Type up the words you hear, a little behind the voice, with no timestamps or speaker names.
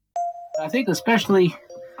I think especially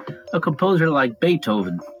a composer like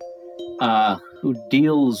Beethoven, who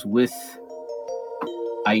deals with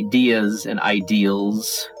ideas and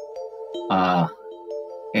ideals,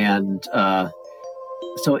 and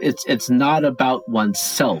so it's not about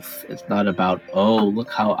oneself. It's not about, oh,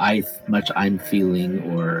 look how much I'm feeling,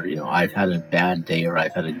 or I've had a bad day or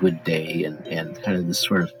I've had a good day, and kind of this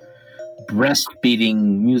sort of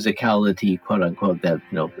breastfeeding musicality, quote unquote, that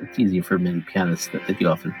it's easy for many pianists that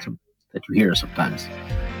you hear sometimes.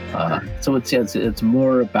 So it's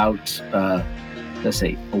more about let's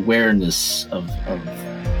say awareness of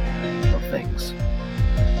things.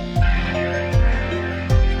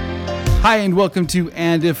 Hi, and welcome to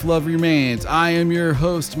And If Love Remains. I am your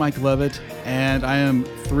host, Mike Levitt, and I am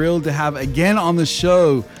thrilled to have again on the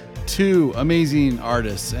show two amazing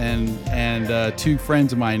artists and two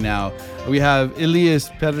friends of mine now. We have Elias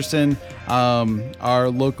Pedersen, our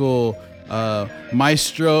local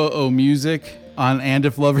maestro of music on And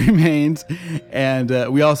If Love Remains, and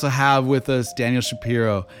we also have with us Daniel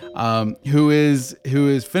Shapiro, who is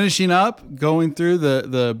finishing up going through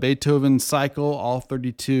the Beethoven cycle, all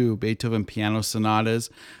 32 Beethoven piano sonatas.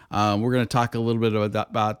 We're going to talk a little bit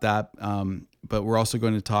about that, but we're also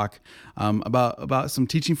going to talk about some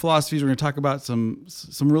teaching philosophies. We're going to talk about some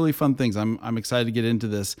really fun things. I'm excited to get into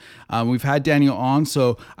this. We've had Daniel on,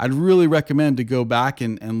 so I'd really recommend to go back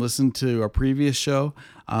and listen to our previous show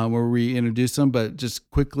where we introduced him. But just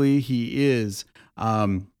quickly, he is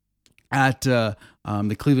at the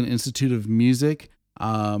Cleveland Institute of Music.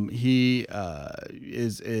 He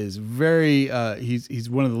is very he's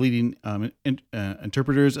one of the leading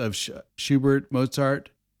interpreters of Schubert,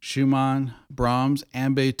 Mozart, Schumann, Brahms,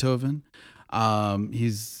 and Beethoven.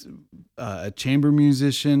 He's a chamber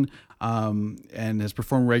musician and has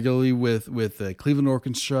performed regularly with the Cleveland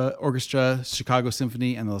Orchestra, Chicago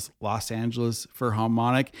Symphony, and the Los Angeles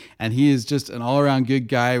Philharmonic. And he is just an all-around good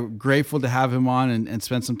guy. Grateful to have him on and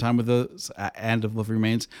spend some time with us. And If Love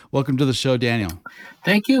Remains. Welcome to the show, Daniel.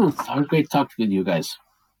 Thank you. It was great talking with you guys.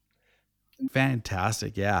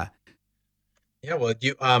 Fantastic. Yeah. Yeah, well,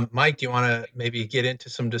 Mike, do you want to maybe get into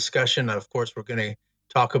some discussion? Of course, we're going to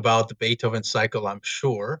talk about the Beethoven cycle, I'm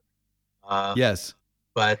sure. Yes.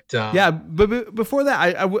 But but before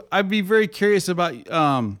that, I'd be very curious about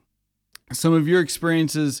some of your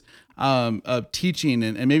experiences of teaching,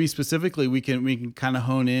 and maybe specifically we can kind of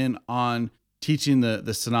hone in on teaching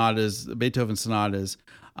the sonatas, the Beethoven sonatas.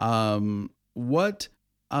 How do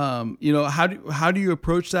you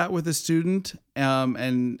approach that with a student? I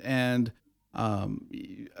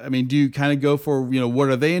mean, do you kind of go for, what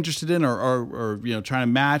are they interested in or trying to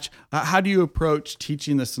match? How do you approach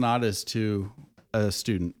teaching the sonatas to a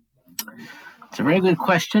student? It's a very good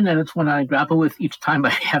question, and it's one I grapple with each time I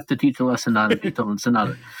have to teach a lesson on a Beethoven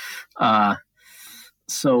sonata.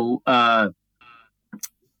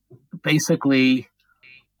 Basically,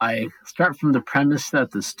 I start from the premise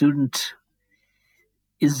that the student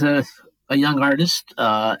is a young artist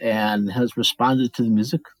and has responded to the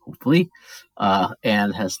music, hopefully,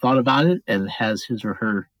 and has thought about it and has his or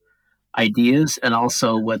her ideas and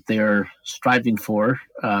also what they're striving for.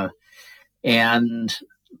 And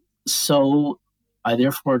so I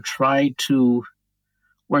therefore try to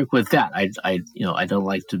work with that. I don't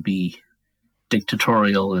like to be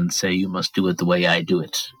dictatorial and say you must do it the way I do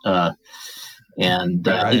it.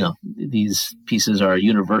 These pieces are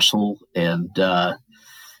universal, and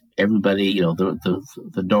everybody,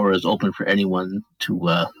 the door is open for anyone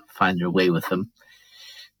to find their way with them.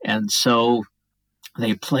 And so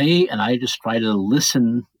they play, and I just try to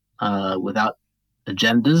listen without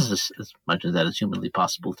agendas, as much as that is humanly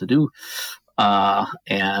possible to do,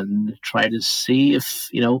 and try to see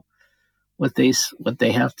if what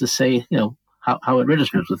they have to say, how it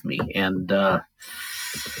registers with me, and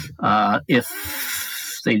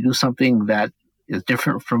if they do something that is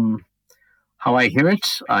different from how I hear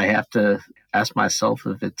it, I have to ask myself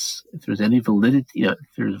if there's any validity, if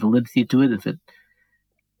there's validity to it, if it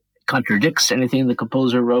contradicts anything the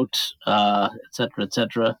composer wrote, et cetera, et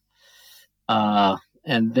cetera.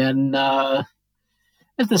 And then at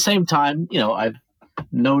the same time, I've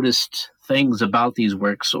noticed things about these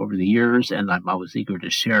works over the years, and I'm always eager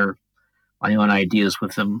to share my own ideas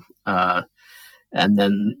with them. And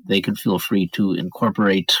then they can feel free to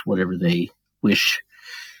incorporate whatever they wish.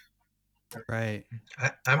 Right.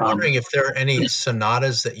 I'm wondering if there are any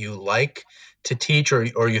sonatas that you like to teach,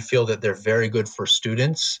 or you feel that they're very good for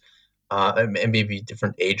students, and maybe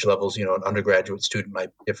different age levels. An undergraduate student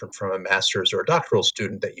might be different from a master's or a doctoral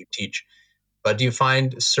student that you teach. But do you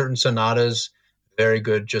find certain sonatas very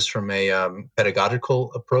good just from a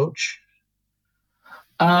pedagogical approach?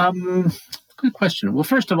 Good question. Well,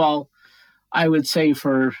 first of all, I would say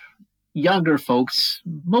for younger folks,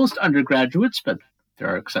 most undergraduates, but there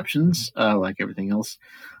are exceptions, like everything else.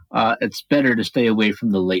 It's better to stay away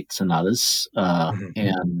from the late sonatas,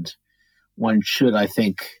 and one should, I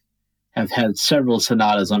think, have had several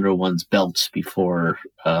sonatas under one's belt before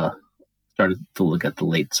started to look at the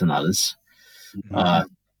late sonatas. Because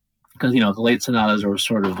the late sonatas are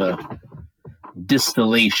sort of a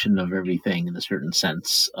distillation of everything in a certain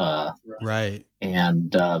sense, right?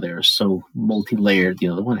 And they're so multi-layered. The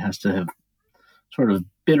one has to have sort of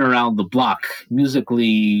been around the block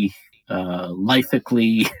musically,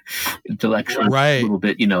 lithically, intellectually, right. a little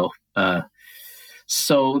bit.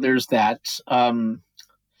 So there's that.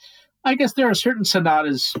 I guess there are certain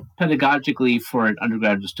sonatas pedagogically for an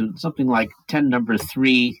undergraduate student, something like 10 number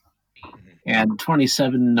 3 and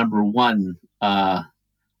 27 number 1. I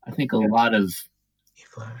think a lot of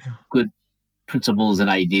good principles and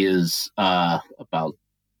ideas about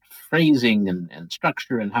phrasing and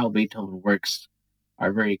structure and how Beethoven works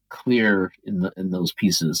are very clear in those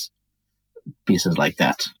pieces like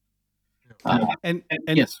that. And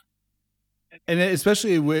yes. And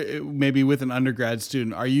especially maybe with an undergrad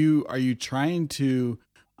student, are you trying to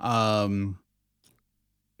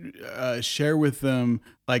share with them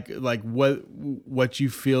like what you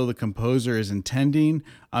feel the composer is intending?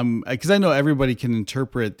 Because I know everybody can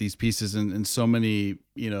interpret these pieces in so many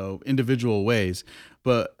individual ways.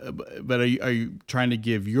 But are you trying to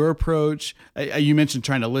give your approach? You mentioned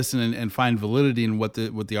trying to listen and find validity in what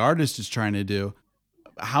the artist is trying to do.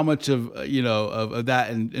 How much of of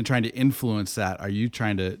that and trying to influence that are you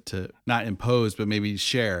trying to not impose but maybe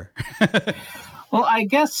share? Well, I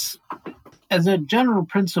guess as a general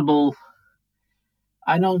principle,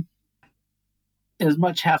 I don't as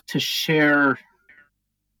much have to share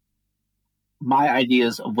my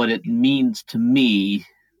ideas of what it means to me,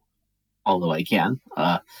 although I can,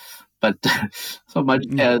 but so much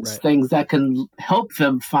as things that can help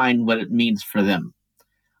them find what it means for them.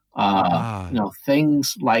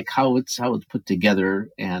 Things like how it's put together,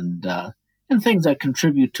 and things that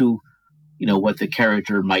contribute to what the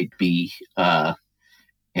character might be,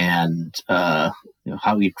 and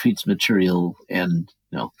how he treats material, and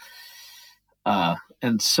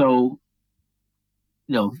so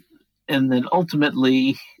and then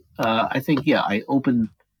ultimately I think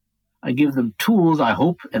I give them tools, I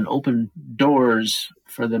hope, and open doors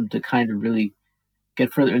for them to kind of really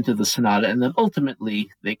get further into the sonata, and then ultimately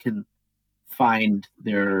they can find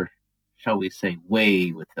their, shall we say,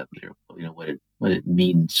 way with them, what it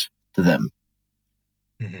means to them.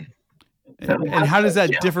 Mm-hmm. And how does that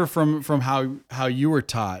differ from how you were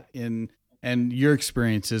taught and your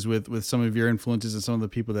experiences with some of your influences and some of the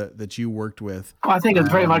people that you worked with? Well, I think it's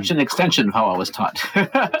very much an extension of how I was taught.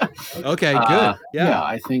 Okay, good. Yeah,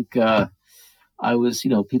 I think I was,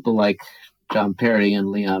 people like John Perry and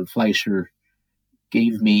Leon Fleischer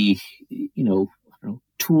gave me,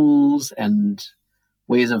 tools and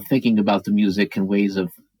ways of thinking about the music and ways of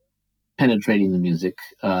penetrating the music.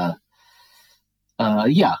 They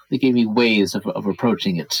gave me ways of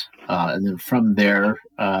approaching it. And then from there,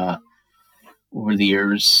 over the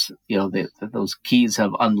years, those keys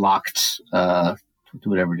have unlocked, to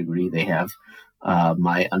whatever degree they have,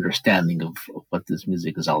 my understanding of what this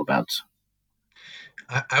music is all about.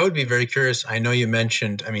 I would be very curious. I know you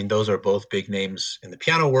mentioned, those are both big names in the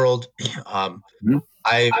piano world.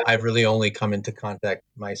 I've really only come into contact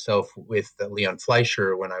myself with Leon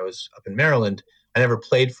Fleischer when I was up in Maryland. I never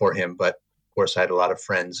played for him, but of course I had a lot of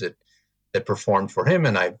friends that performed for him,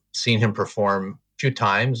 and I've seen him perform a few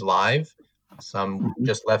times live, some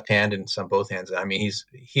just left hand and some both hands.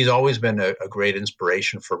 He's always been a great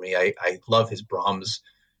inspiration for me. I love his Brahms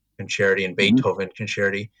concerti and Beethoven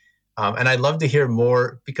concerti. And I'd love to hear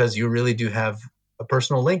more, because you really do have a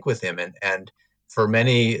personal link with him. And for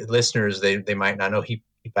many listeners, they might not know he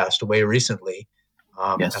passed away recently.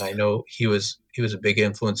 Yes. And I know he was a big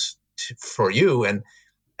influence for you. And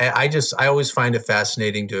I always find it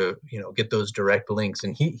fascinating to, get those direct links.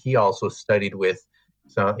 And he also studied with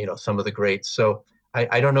some of the greats. So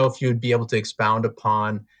I don't know if you'd be able to expound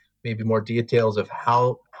upon maybe more details of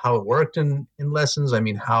how it worked in lessons.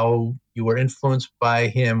 How you were influenced by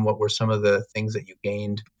him. What were some of the things that you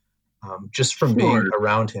gained just from being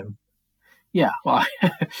around him? Yeah, well,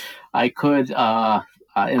 I could.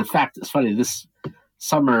 In fact, it's funny. This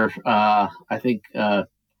summer, I think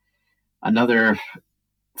another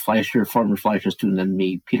former Fleischer student, and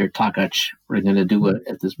me, Peter Takac, we're going to do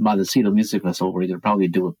at this Montecito Music Festival. We're going to probably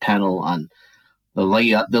do a panel on the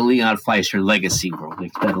Leon Fleischer legacy. We're going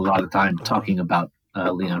to spend a lot of time talking about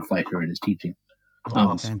Leon Fleischer and his teaching.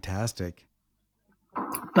 Fantastic.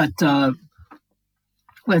 But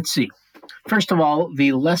let's see. first of all,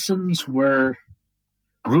 the lessons were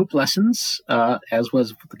group lessons, as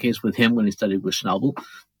was the case with him when he studied with Schnabel.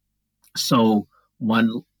 So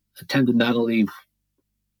one attended not only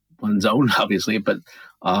one's own, obviously, but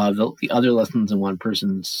the other lessons in one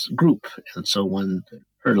person's group. And so one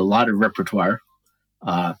heard a lot of repertoire,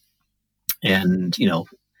 and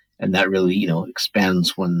that really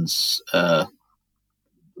expands one's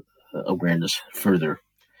awareness further.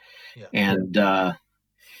 Yeah.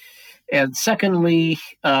 And secondly,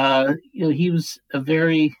 he was a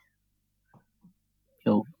very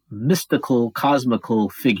mystical, cosmical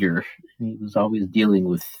figure. He was always dealing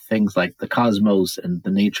with things like the cosmos and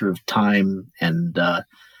the nature of time and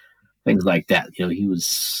things like that. He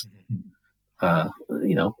was up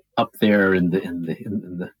there in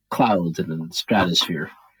the clouds and in the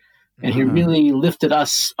stratosphere, and he really lifted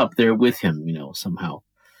us up there with him, somehow.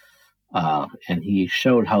 And he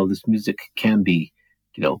showed how this music can be,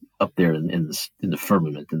 up there in the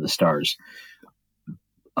firmament, in the stars.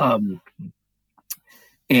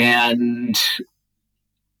 And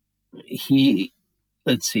he,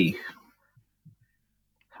 let's see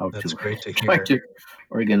how that's to great to try hear. to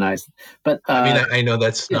organize. But I know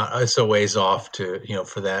that's not it's a ways off to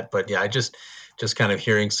for that, but yeah, I just kind of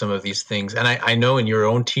hearing some of these things, and I know in your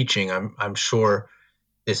own teaching, I'm sure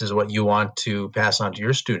this is what you want to pass on to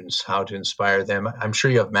your students, how to inspire them. I'm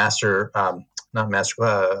sure you have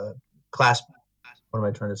class. What am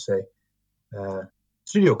I trying to say?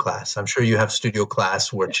 Studio class. I'm sure you have studio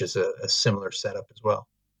class, which is a similar setup as well.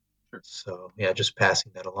 Sure. So yeah, just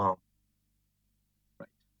passing that along. Right.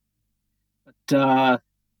 But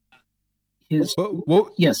yes.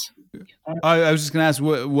 I was just going to ask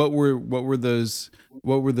what were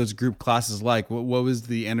those group classes like? What was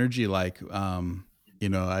the energy like?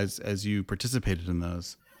 As you participated in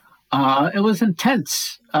those. It was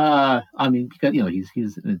intense. Because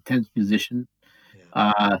he's an intense musician.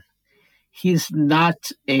 Yeah. He was not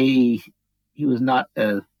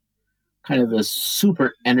a kind of a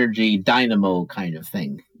super energy dynamo kind of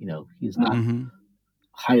thing. He's not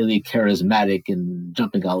highly charismatic and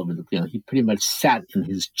jumping all over the. He pretty much sat in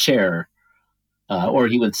his chair, or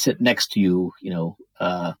he would sit next to you.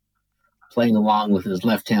 Playing along with his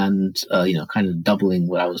left hand, kind of doubling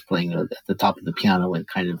what I was playing at the top of the piano, and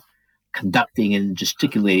kind of conducting and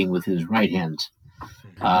gesticulating with his right hand.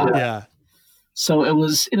 Yeah. So it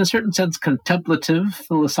was, in a certain sense, contemplative,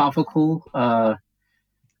 philosophical,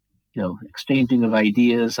 exchanging of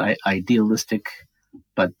ideas, idealistic,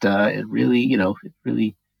 but it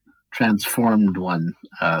really transformed one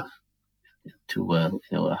to a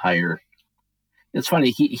higher. It's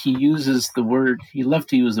funny. He uses the word. He loved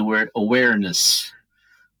to use the word awareness,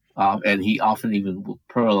 and he often even will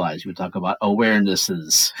pluralize. We talk about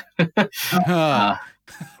awarenesses,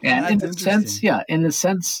 and in a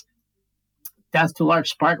sense, that's to a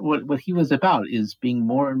large part what he was about, is being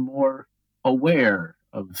more and more aware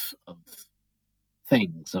of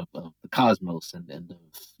things, of the cosmos and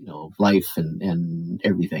of life and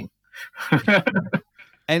everything.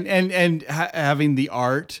 and having the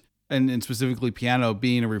art and specifically piano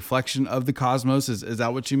being a reflection of the cosmos, is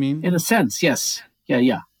that what you mean? In a sense, yes.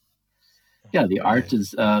 Yeah. The art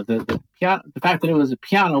is the piano. The fact that it was a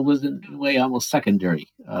piano was in a way almost secondary.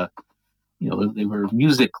 They were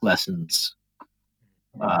music lessons.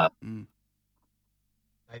 I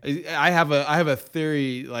have a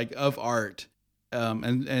theory of art,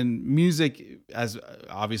 and music as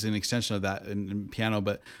obviously an extension of that, and piano,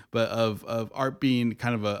 but of art being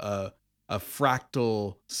kind of a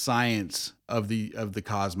fractal science of the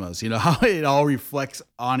cosmos. How it all reflects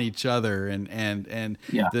on each other, and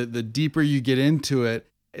the deeper you get into it,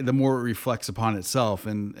 the more it reflects upon itself,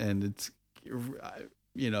 and it's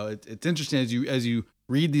it's interesting as you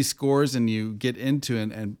read these scores and you get into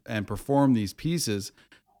and perform these pieces.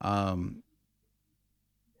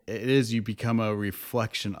 You become a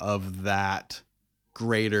reflection of that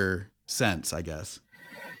greater sense, I guess.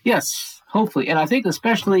 Yes, hopefully. And I think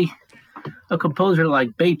especially a composer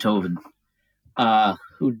like Beethoven,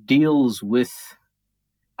 who deals with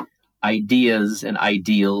ideas and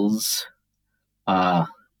ideals,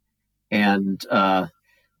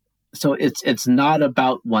 so it's not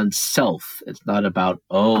about oneself. It's not about,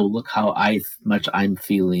 look how much I'm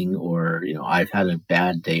feeling, or I've had a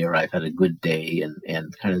bad day or I've had a good day,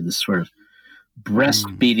 and kind of this sort of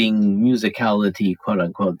breastfeeding musicality, quote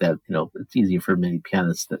unquote, that it's easy for many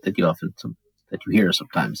pianists that you hear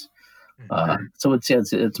sometimes. So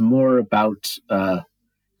it's more about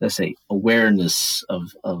let's say awareness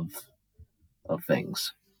of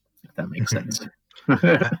things, if that makes sense.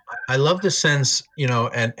 I love the sense,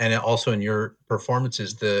 and also in your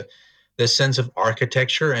performances, the the sense of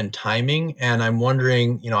architecture and timing. And I'm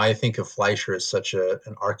wondering, I think of Fleischer as such an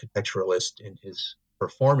architecturalist in his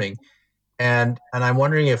performing. And I'm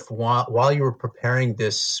wondering if while you were preparing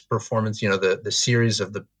this performance, the series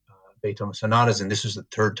of the Beethoven sonatas, and this is the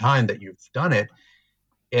third time that you've done it,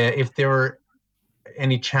 if there were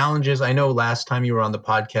any challenges. I know last time you were on the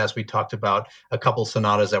podcast, we talked about a couple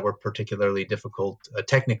sonatas that were particularly difficult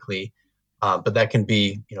technically, but that can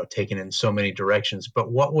be, taken in so many directions.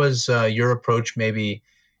 But what was your approach maybe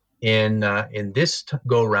in this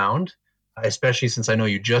go round, especially since I know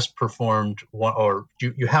you just performed one, or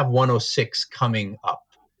you have 106 coming up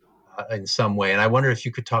in some way. And I wonder if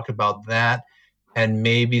you could talk about that and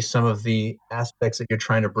maybe some of the aspects that you're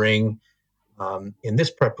trying to bring in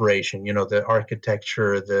this preparation, the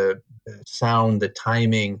architecture, the sound, the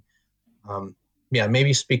timing.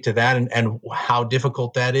 Maybe speak to that and how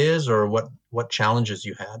difficult that is, or what challenges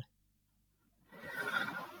you had.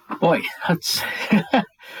 Boy, that's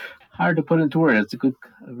hard to put into words. It's a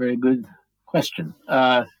very good question.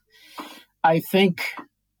 I think,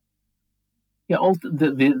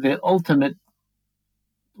 the ultimately,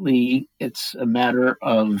 it's a matter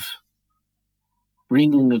of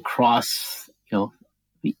bringing across,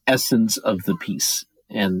 the essence of the piece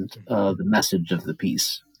and the message of the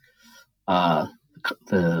piece,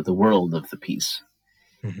 the world of the piece,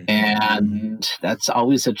 and that's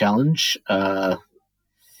always a challenge.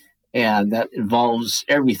 And that involves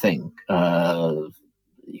everything,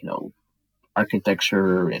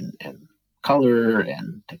 architecture and color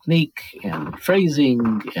and technique and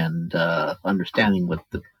phrasing and understanding what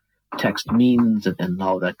the text means and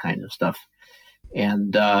all that kind of stuff.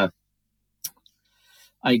 And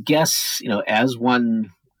I guess, as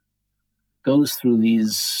one goes through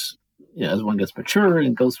these, as one gets mature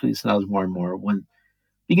and goes through these sonatas more and more, one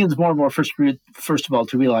begins more and more, first of all,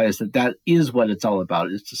 to realize that is what it's all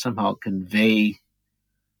about, is to somehow convey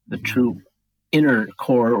the true inner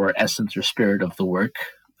core or essence or spirit of the work.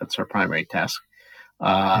 That's our primary task.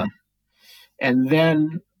 And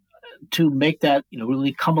then to make that,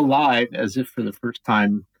 really come alive as if for the first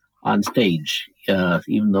time on stage,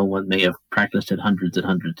 even though one may have practiced it hundreds and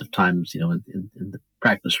hundreds of times, in the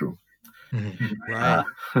practice room. Right.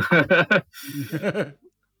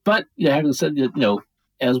 But having said that,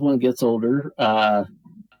 as one gets older,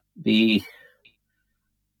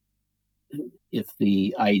 if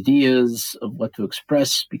the ideas of what to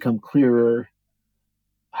express become clearer,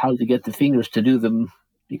 how to get the fingers to do them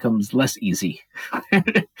becomes less easy.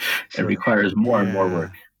 It requires more and more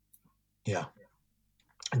work. Yeah.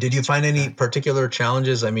 Did you find any particular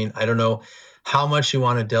challenges? I mean, I don't know how much you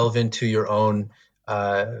want to delve into your own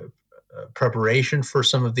preparation for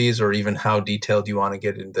some of these, or even how detailed you want to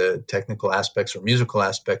get into technical aspects or musical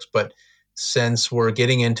aspects. But since we're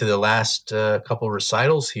getting into the last couple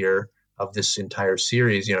recitals here of this entire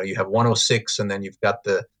series, you have 106, and then you've got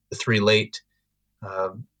the three late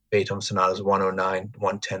Beethoven sonatas, 109,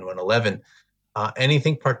 110, 111.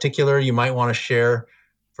 Anything particular you might want to share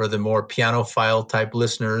for the more pianophile type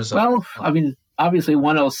listeners? Well, I mean, obviously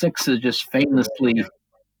 106 is just famously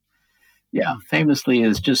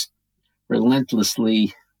is just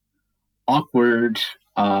relentlessly awkward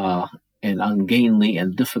and ungainly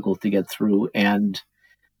and difficult to get through. And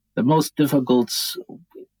the most difficult,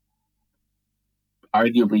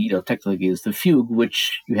 arguably, technically, is the fugue,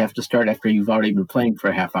 which you have to start after you've already been playing for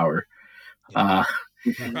a half hour. Right.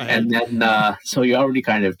 And then, so you're already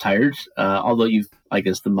kind of tired, although I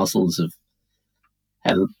guess the muscles have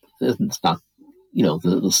had, it's not,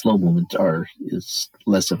 the slow movement is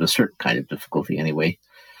less of a certain kind of difficulty anyway.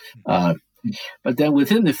 But then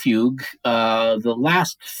within the fugue, the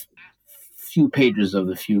last few pages of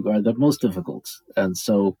the fugue are the most difficult. And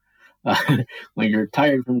so when you're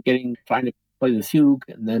tired from trying to play the fugue,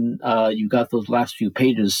 and then you got those last few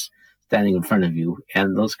pages standing in front of you,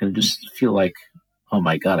 and those can just feel like, oh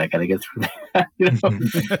my God, I got to get through that. Yeah.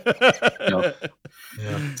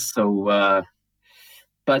 So,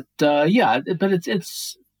 but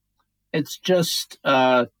it's just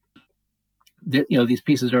these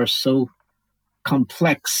pieces are so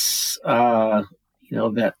complex, that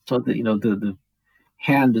the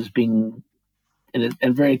hand is being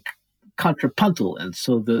and very contrapuntal, and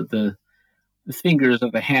so the fingers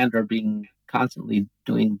of the hand are being constantly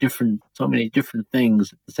doing so many different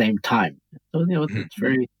things at the same time. So it's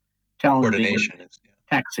very challenging,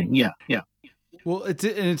 taxing. Yeah. Well, it's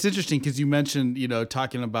interesting because you mentioned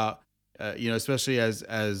talking about especially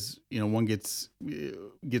as one gets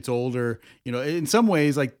older, in some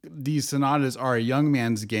ways, like, these sonatas are a young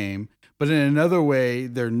man's game, but in another way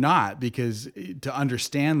they're not, because to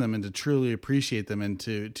understand them and to truly appreciate them and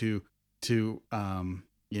to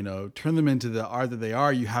turn them into the art that they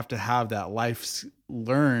are, you have to have that life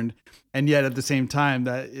learned. And yet at the same time,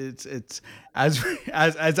 that it's as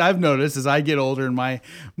I've noticed, as I get older and my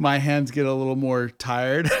hands get a little more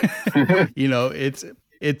tired,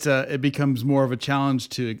 it becomes more of a challenge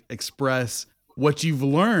to express what you've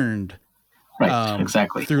learned, right,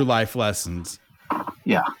 exactly, through life lessons.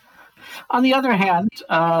 Yeah. On the other hand,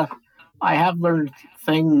 I have learned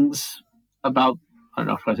things about, I don't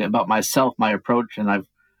know if I say about myself, my approach, and I've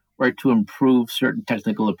worked to improve certain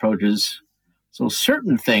technical approaches. So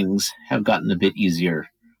certain things have gotten a bit easier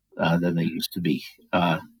than they used to be,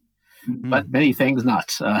 but many things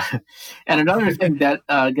not. And another thing that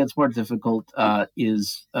gets more difficult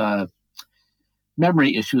is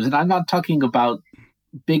memory issues. And I'm not talking about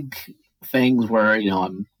big things where,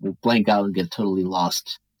 I'm blank out and get totally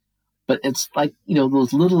lost. But it's like,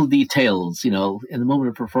 those little details, in the moment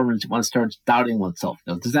of performance, one starts doubting oneself.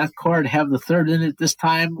 Does that chord have the third in it this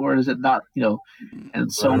time, or is it not?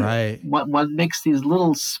 And so one makes these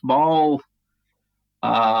little small,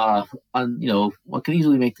 one can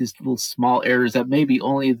easily make these little small errors that maybe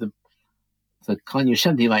only the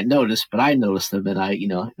cognoscenti might notice, but I notice them, and I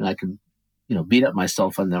can, beat up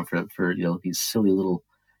myself on them for these silly little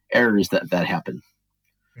errors that happen.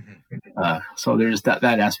 So there's that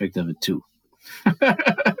aspect of it too.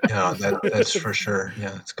 Yeah, that's for sure.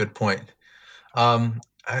 Yeah, it's a good point. I'm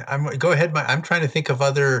go ahead. I'm trying to think of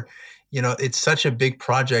other. It's such a big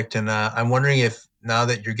project, and I'm wondering if now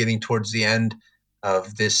that you're getting towards the end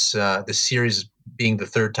of this series, being the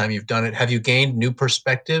third time you've done it, have you gained new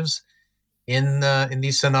perspectives in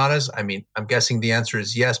these sonatas? I mean, I'm guessing the answer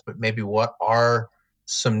is yes, but maybe what are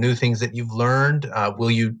some new things that you've learned?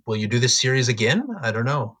 Will you do this series again? I don't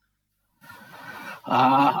know.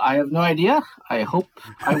 I have no idea. I hope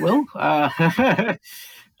I will.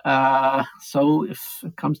 So if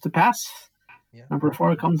it comes to pass, number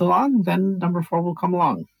 4 comes along, then number 4 will come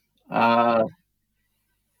along. And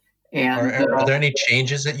are there any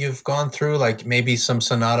changes that you've gone through? Like maybe some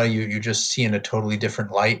sonata you just see in a totally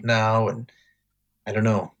different light now, and I don't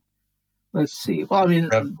know. Let's see. Well, I mean,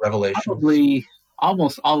 revelations. Probably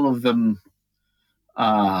almost all of them.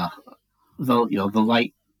 The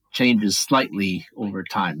light changes slightly over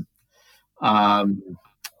time. I'm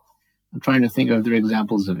trying to think of other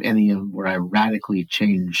examples of any of where I radically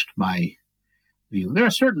changed my view. There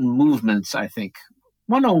are certain movements, I think.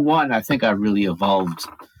 101, I think I really evolved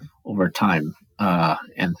over time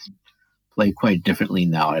and play quite differently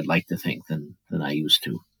now, I'd like to think, than I used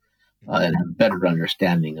to. And have a better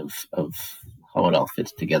understanding of how it all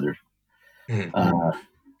fits together. Mm-hmm.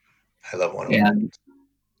 I love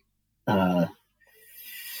 101.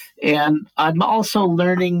 And I'm also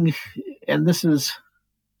learning, and this is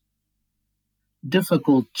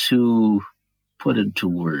difficult to put into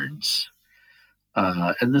words,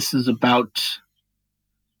 and this is about,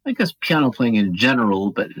 I guess, piano playing in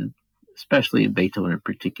general, but especially in Beethoven in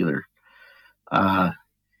particular.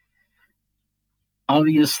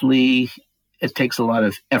 Obviously, it takes a lot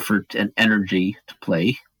of effort and energy to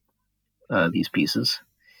play these pieces.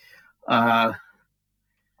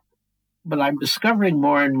 But I'm discovering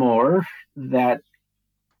more and more that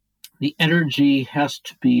the energy has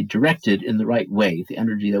to be directed in the right way, the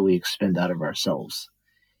energy that we expend out of ourselves.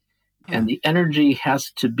 And the energy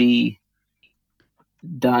has to be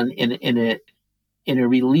done in a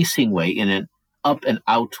releasing way, in an up and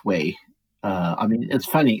out way. I mean, it's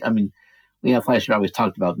funny. I mean, Leon Fleischer always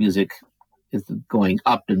talked about music is going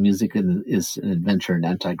up, and music is an adventure in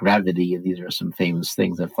anti-gravity, and these are some famous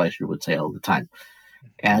things that Fleischer would say all the time.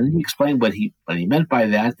 And he explained what he meant by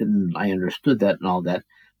that, and I understood that and all that.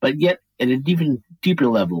 But yet, at an even deeper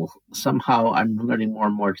level, somehow I'm learning more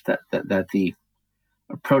and more that the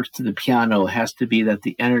approach to the piano has to be that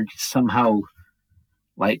the energy somehow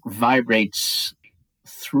like vibrates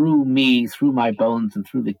through me, through my bones, and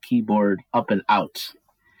through the keyboard, up and out.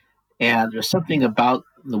 And there's something about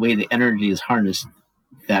the way the energy is harnessed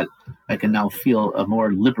that I can now feel a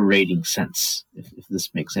more liberating sense, if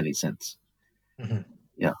this makes any sense. Mm-hmm.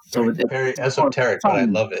 Yeah, so it's very esoteric, but I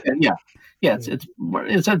love it. And it's more,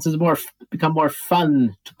 in a sense, it's become more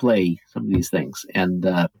fun to play some of these things, and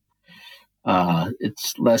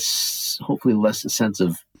it's hopefully less a sense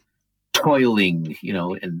of toiling,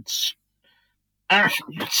 and strive. I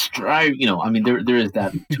mean, there is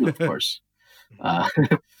that too, of course,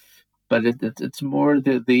 but it's more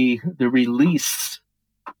the release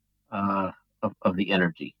of the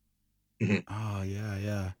energy. Mm-hmm. Oh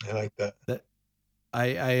yeah, I like that.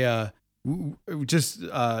 I just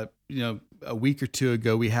a week or two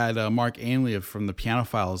ago we had Mark Ainley from the Piano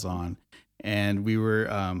Files on, and we were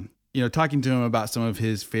talking to him about some of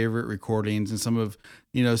his favorite recordings and some of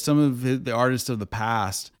the artists of the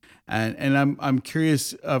past. And I'm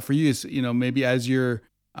curious for you, is, maybe as you're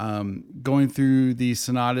going through these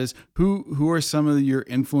sonatas, who are some of your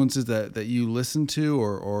influences that you listen to,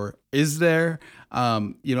 or is there,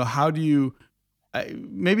 how do you,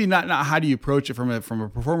 maybe not how do you approach it from a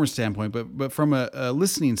performance standpoint, but from a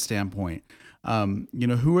listening standpoint,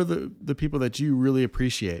 who are the people that you really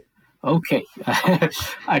appreciate? Okay.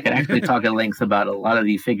 I can actually talk at length about a lot of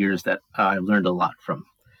the figures that I've learned a lot from.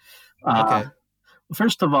 Okay.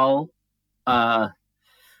 First of all, well,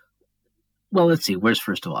 let's see. Where's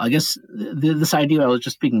first of all? I guess this idea I was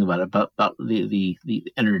just speaking about the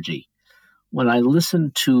energy. When I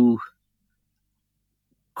listen to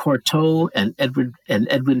Cortot and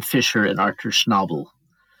Edwin Fischer and Arthur Schnabel,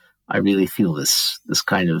 I really feel this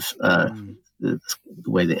kind of the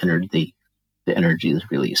way the energy is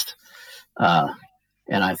released,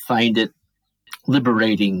 and I find it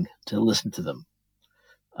liberating to listen to them.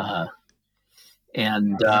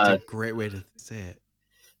 And that's a great way to say it.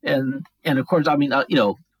 And of course, I mean, of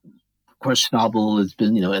course, Schnabel has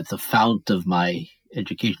been, at the fount of my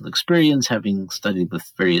educational experience, having studied with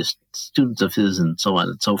various students of his and so on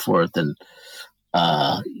and so forth. And,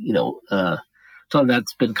 so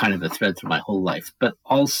that's been kind of a thread through my whole life. But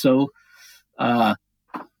also, like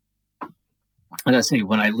I say,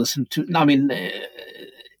 when I listen to,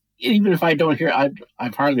 even if I don't hear,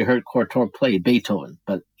 I've hardly heard Cortot play Beethoven,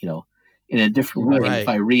 but, in a different way, right. If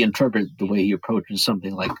I reinterpret the way he approaches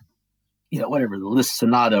something like, whatever, the Liszt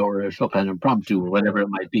Sonata or a Chopin Impromptu or whatever it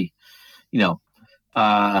might be,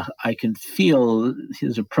 I can feel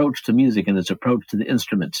his approach to music and his approach to the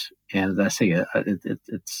instrument. And as I say,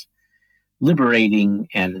 it's liberating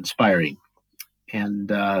and inspiring. And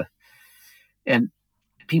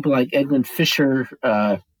people like Edwin Fischer,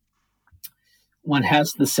 one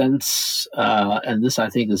has the sense, and this I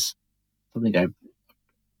think is something I've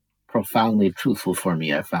profoundly truthful for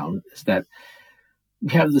me, I found, is that you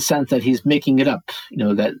have the sense that he's making it up,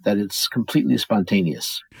 that it's completely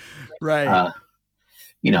spontaneous. Right.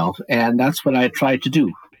 And that's what I try to do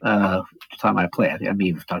the time I play. I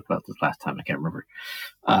mean, we've talked about this last time, I can't remember.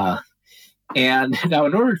 And now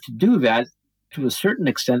in order to do that, to a certain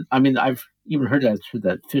extent, I mean, I've even heard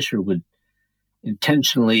that Fischer would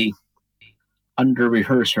intentionally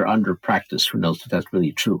under-rehearse or under-practice. Who knows if that's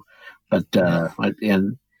really true. But, on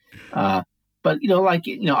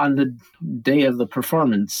the day of the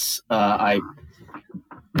performance, I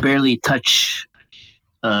barely touch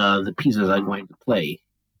the pieces I'm going to play.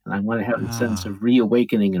 And I want to have a sense of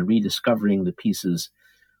reawakening and rediscovering the pieces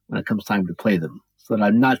when it comes time to play them, so that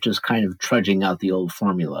I'm not just kind of trudging out the old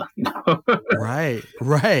formula. Right.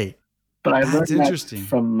 But I learned interesting. That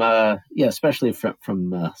from, especially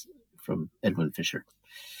from Edwin Fischer.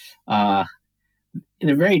 In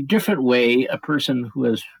a very different way, a person who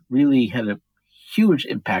has really had a huge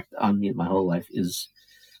impact on me my whole life is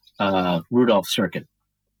Rudolf Serkin.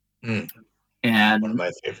 And one of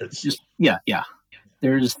my favorites.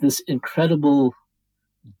 There's this incredible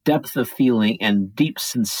depth of feeling and deep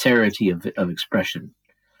sincerity of expression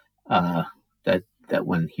that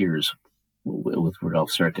one hears with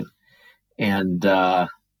Rudolf Serkin. And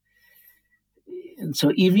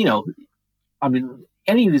so even,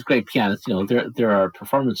 any of these great pianists, there are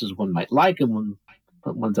performances one might like and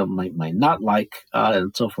ones that might not like,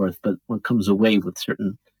 and so forth. But one comes away with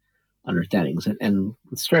certain understandings, and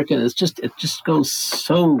with Serkin, it just goes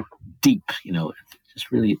so deep, just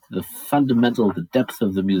really the fundamental, the depth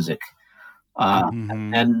of the music,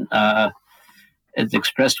 and it's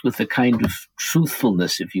expressed with a kind of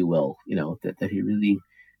truthfulness, if you will, that he really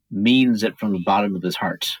means it from the bottom of his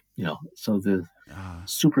heart, So the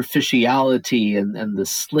superficiality and the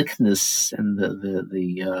slickness and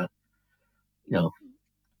the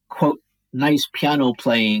quote nice piano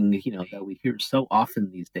playing, that we hear so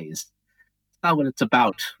often these days. It's not what it's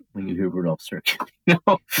about when you hear Rudolf Serkin.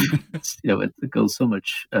 It goes so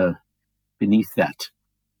much beneath that.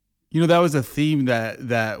 That was a theme that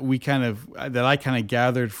I kind of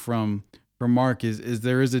gathered from Mark is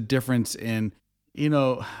there is a difference in,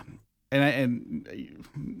 and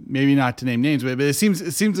maybe not to name names, but it seems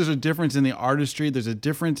there's a difference in the artistry. There's a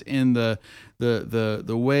difference in the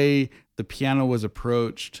way the piano was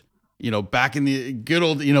approached, back in the good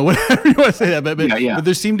old, whatever you want to say that, but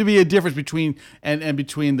there seemed to be a difference between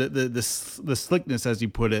the slickness, as you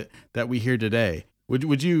put it, that we hear today.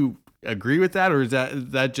 Would you agree with that, or is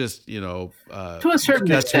that just to a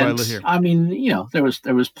certain extent? I mean, there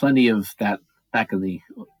was plenty of that back in the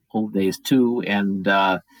old days too, and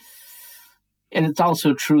it's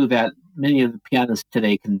also true that many of the pianists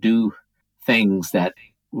today can do things that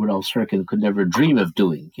Rudolf Serkin could never dream of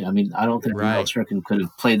doing. I mean, I don't think Rudolf Serkin could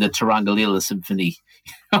have played the Tarangalila Symphony,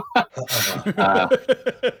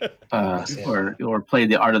 or play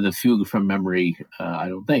the Art of the Fugue from memory. I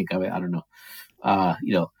don't think. I mean, I don't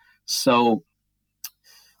know. So,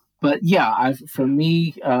 but yeah, for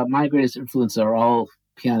me, my greatest influences are all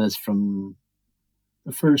pianists from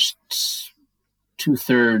the first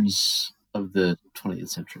 2/3 of the 20th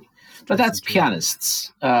century. But that's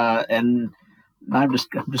pianists, and I'm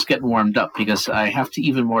just getting warmed up because I have to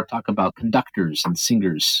even more talk about conductors and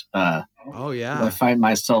singers. Oh yeah, I find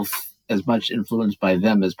myself as much influenced by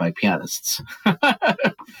them as by pianists.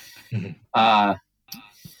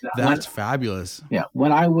 That's fabulous. Yeah,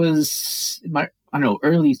 when I was in my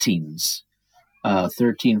early teens,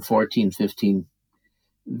 13, 14, 15,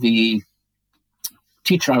 the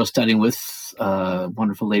teacher I was studying with, a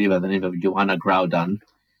wonderful lady by the name of Joanna Graudan,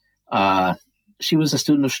 she was a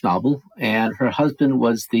student of Schnabel, and her husband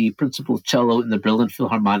was the principal cello in the Berlin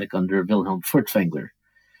Philharmonic under Wilhelm Furtwängler.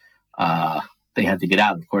 They had to get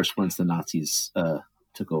out, of course, once the Nazis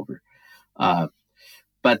took over.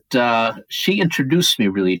 But she introduced me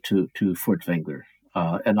really to Furtwängler,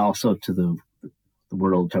 and also to the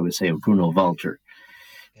world, I would say, of Bruno Walter.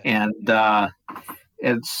 Yeah.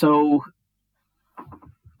 And so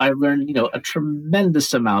I learned, a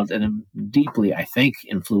tremendous amount, and am deeply, I think,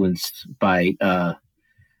 influenced by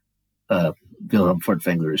Wilhelm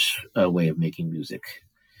Furtwängler's way of making music.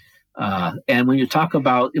 And when you talk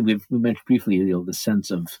about, we mentioned briefly, the sense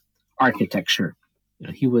of architecture.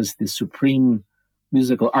 He was the supreme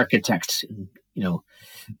musical architect,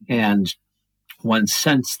 and one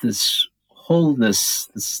sensed this wholeness,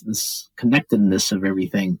 this connectedness of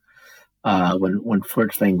everything when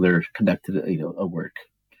Furtwängler conducted a work.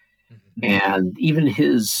 And even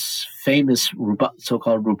his famous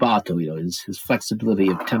so-called rubato, his flexibility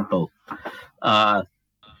of tempo,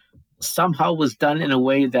 somehow was done in a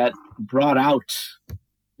way that brought out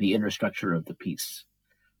the inner structure of the piece.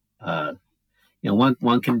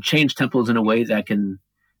 One can change tempos in a way that can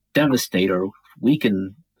devastate or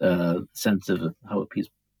weaken the sense of how a piece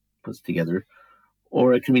puts together,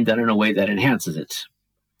 or it can be done in a way that enhances it.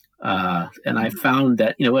 And I found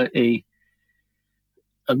that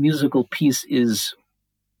a musical piece it's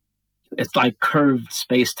like curved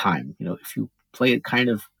space-time. If you play it kind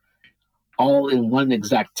of all in one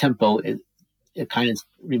exact tempo, it kind of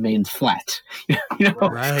remains flat.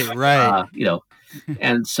 Right.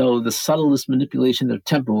 And so the subtlest manipulation of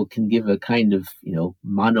tempo can give a kind of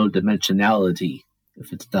monodimensionality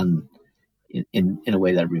if it's done in a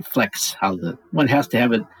way that reflects how one has to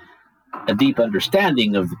have a deep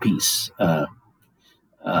understanding of the piece in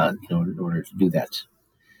order to do that.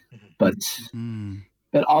 But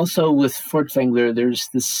also with Furtwängler, there's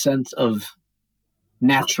this sense of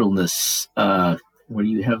naturalness where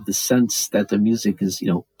you have the sense that the music is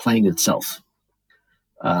playing itself.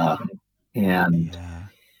 Anyway,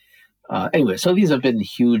 so these have been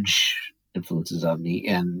huge influences on me,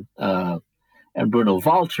 and Bruno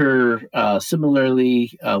Walter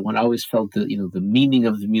similarly. When I always felt the meaning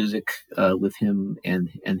of the music with him and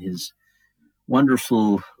his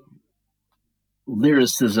wonderful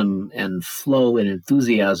lyricism and flow and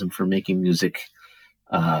enthusiasm for making music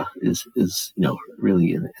is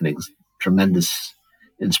really a tremendous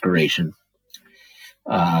inspiration.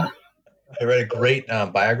 I read a great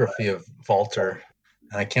biography of Walter,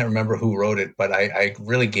 and I can't remember who wrote it, but I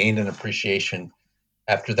really gained an appreciation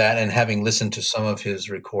after that, and having listened to some of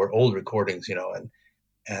his old recordings,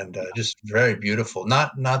 and just very beautiful.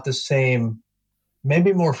 Not the same,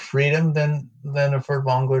 maybe more freedom than a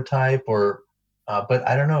Furtwängler type, but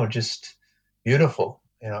I don't know, just beautiful,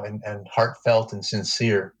 and heartfelt and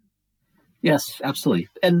sincere. Yes, absolutely.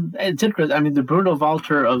 And it's interesting. I mean, the Bruno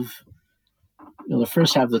Walter of the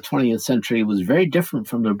first half of the 20th century was very different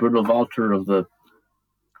from the Bruno Walter of the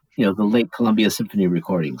late Columbia Symphony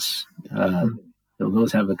recordings.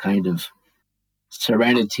 Those have a kind of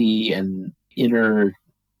serenity and inner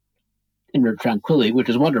tranquility, which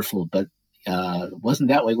is wonderful, but wasn't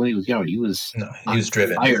that way when he was younger. He was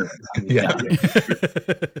driven. Fire.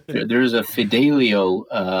 There's a Fidelio,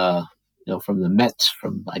 from the Mets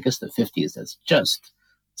from I guess the 50s that's just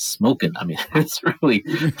smoking. I mean, it's really.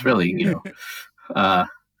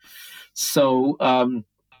 So,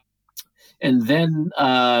 and then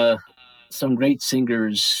some great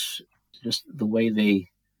singers, just the way they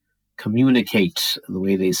communicate, the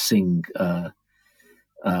way they sing.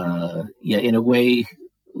 In a way,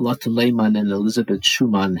 Lotte Lehmann and Elisabeth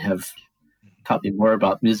Schumann have taught me more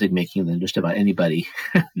about music making than just about anybody.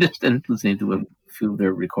 Just listening to a few of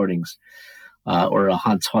their recordings, or a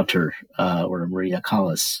Hans Hotter, or a Maria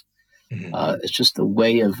Callas. It's just a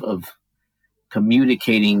way of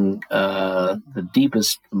communicating the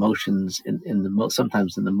deepest emotions in the most,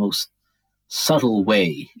 sometimes in the most subtle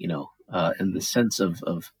way, in the sense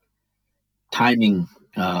of timing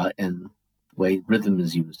and the way rhythm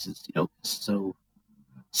is used is, so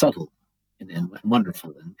subtle and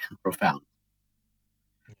wonderful and profound.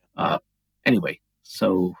 Anyway,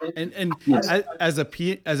 so and yes. as a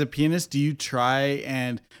pianist, do you try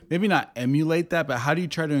and maybe not emulate that, but how do you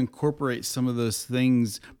try to incorporate some of those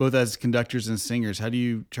things, both as conductors and singers? How do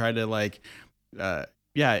you try to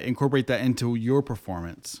incorporate that into your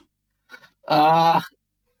performance? Or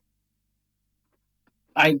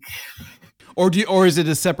is it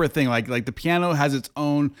a separate thing? Like the piano has its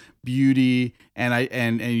own beauty,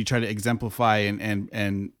 and you try to exemplify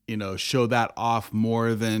and show that off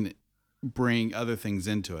more than bring other things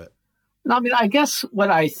into it. No, I mean, I guess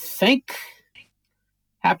what I think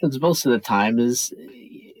happens most of the time is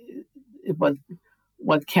one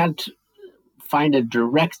can't find a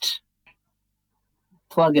direct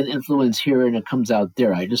plug and influence here and it comes out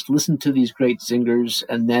there. I just listen to these great singers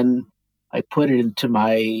and then I put it into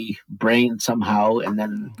my brain somehow, and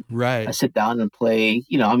then I sit down and play.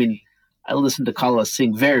 I listen to Carla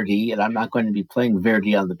sing Verdi, and I'm not going to be playing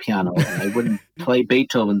Verdi on the piano. And I wouldn't play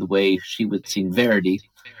Beethoven the way she would sing Verdi.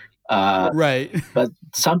 But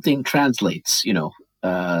something translates.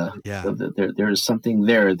 There is something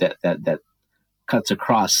there that cuts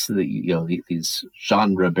across these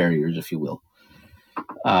genre barriers, if you will.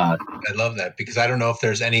 I love that, because I don't know if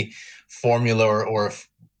there's any formula or if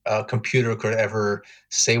a computer could ever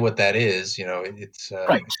say what that is. It's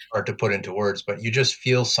hard to put into words, but you just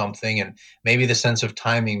feel something, and maybe the sense of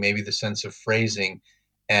timing, maybe the sense of phrasing,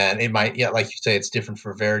 and it might, like you say, it's different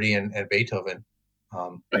for Verdi and Beethoven.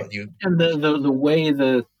 But and the way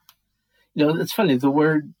it's funny, the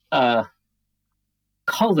word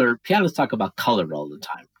color, pianists talk about color all the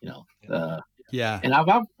time, and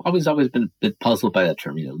I've always been a bit puzzled by that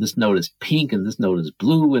term. This note is pink and this note is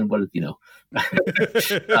blue, and what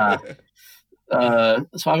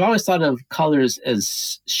so I've always thought of colors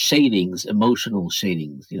as shadings, emotional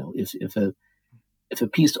shadings. If a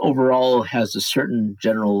piece overall has a certain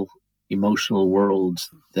general emotional world,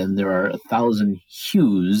 then there are 1,000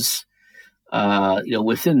 hues,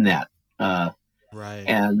 within that.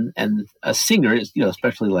 And a singer is,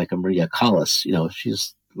 especially like a Maria Callas,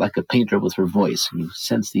 she's like a painter with her voice. And you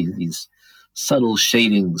sense these subtle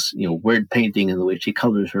shadings, word painting in the way she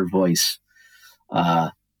colors her voice.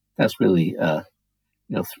 That's really,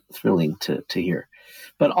 thrilling to hear.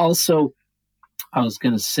 But also, I was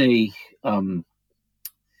going to say,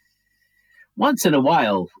 once in a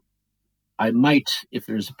while, I might, if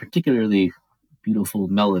there's a particularly beautiful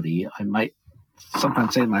melody, I might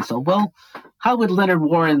sometimes say to myself, well, how would Leonard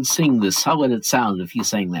Warren sing this? How would it sound if he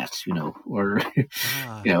sang that? Or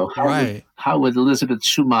how would Elizabeth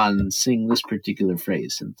Schumann sing this particular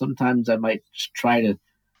phrase? And sometimes I might try to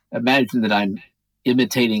imagine that I'm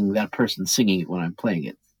imitating that person singing it when I'm playing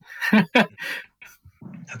it.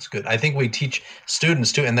 That's good. I think we teach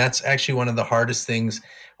students too, and that's actually one of the hardest things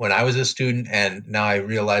when I was a student, and now I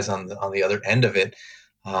realize on the other end of it.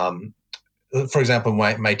 For example,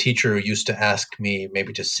 my teacher used to ask me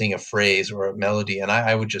maybe to sing a phrase or a melody, and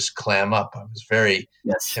I would just clam up. I was very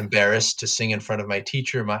embarrassed to sing in front of my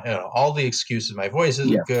teacher. All the excuses, my voice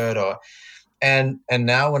isn't good. And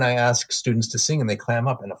now when I ask students to sing and they clam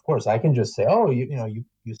up, and of course I can just say, oh, you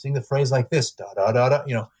sing the phrase like this, da da da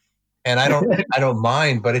da, and I don't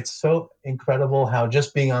mind. But it's so incredible how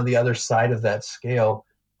just being on the other side of that scale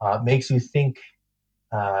makes you think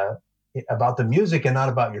about the music and not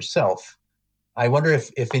about yourself. I wonder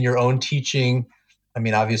if in your own teaching, I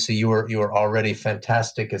mean, obviously you were already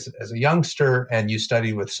fantastic as a youngster, and you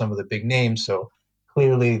studied with some of the big names. So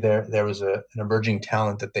clearly there was an emerging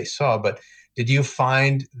talent that they saw. But did you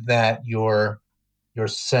find that your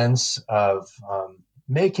sense of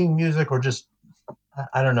making music, or just,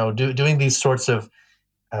 I don't know, doing these sorts of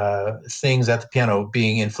things at the piano,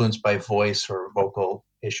 being influenced by voice or vocal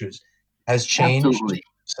issues, has changed Absolutely.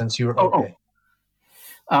 since you were okay?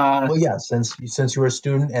 Since you were a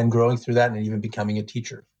student and growing through that, and even becoming a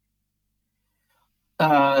teacher.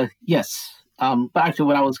 Yes. But actually,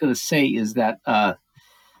 what I was going to say is that I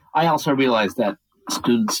also realized that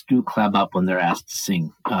students do clam up when they're asked to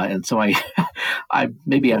sing, and so I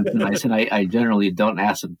maybe I'm too nice, and I generally don't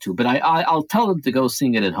ask them to, but I'll tell them to go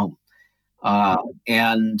sing it at home,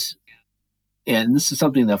 and this is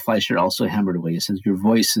something that Fleischer also hammered away. He says your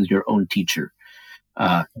voice is your own teacher,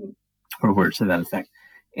 or words to that effect.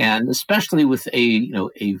 And especially with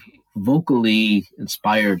a vocally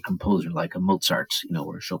inspired composer like a Mozart,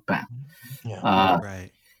 or Chopin.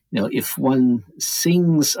 if one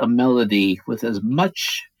sings a melody with as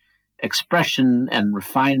much expression and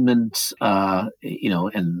refinement,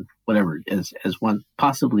 and whatever as one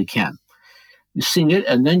possibly can, you sing it,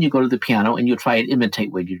 and then you go to the piano and you try and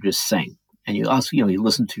imitate what you just sang. And you also, you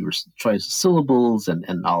listen to your choice of syllables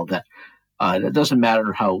and all of that. It doesn't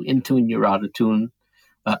matter how in tune you're out of tune,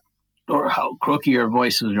 or how croaky your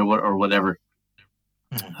voice is, or whatever.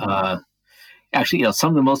 Actually, some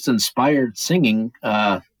of the most inspired singing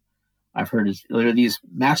I've heard is there are these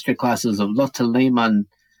master classes of Lotte Lehmann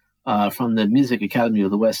from the Music Academy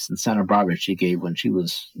of the West in Santa Barbara. She gave when she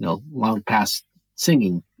was, long past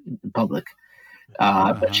singing in public.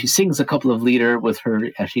 But she sings a couple of lieder with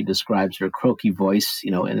her, as she describes, her croaky voice,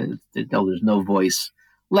 and there's no voice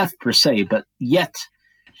left per se, but yet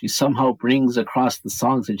she somehow brings across the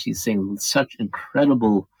songs that she's singing with such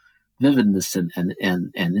incredible vividness and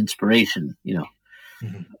inspiration,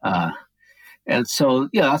 and so,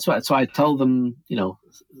 that's why. So I tell them,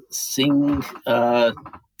 sing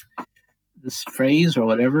this phrase or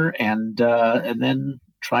whatever, and then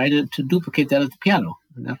try to duplicate that at the piano.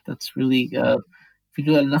 And that's really, if you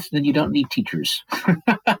do that enough, then you don't need teachers.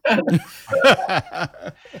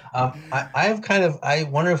 I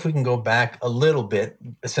wonder if we can go back a little bit,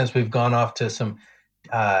 since we've gone off to some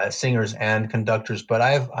singers and conductors. But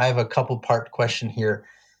I have a couple part question here,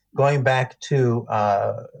 going back to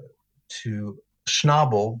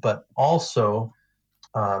Schnabel, but also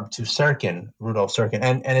to Serkin, Rudolf Serkin.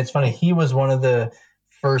 And it's funny, he was one of the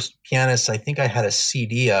first pianists I think I had a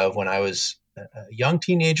CD of when I was a young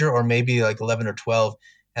teenager, or maybe like 11 or 12,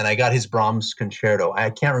 and I got his Brahms concerto. I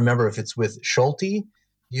can't remember if it's with Schulte, do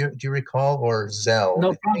you recall, or Zell?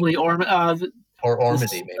 No, probably or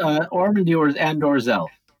Ormandy, maybe. Ormandy or Zell.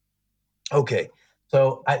 Okay,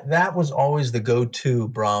 so that was always the go-to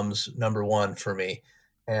Brahms number one for me.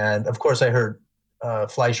 And of course, I heard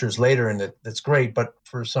Fleischer's later, and that's great. But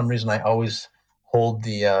for some reason, I always hold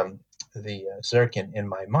the Serkin in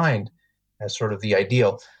my mind as sort of the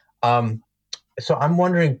ideal. So I'm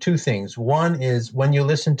wondering two things. One is, when you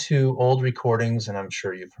listen to old recordings, and I'm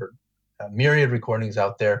sure you've heard myriad recordings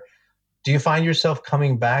out there, do you find yourself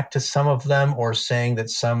coming back to some of them, or saying that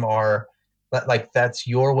some are like that's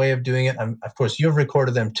your way of doing it? Of course, you've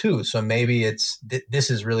recorded them too, so maybe this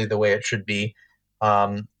is really the way it should be.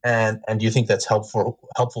 And do you think that's helpful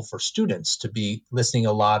for students to be listening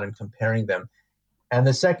a lot and comparing them? And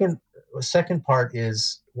the second part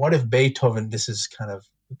is, what if Beethoven, this is kind of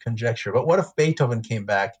conjecture, but what if Beethoven came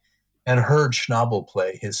back and heard Schnabel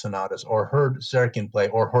play his sonatas, or heard Serkin play,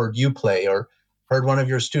 or heard you play, or heard one of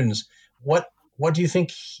your students? What do you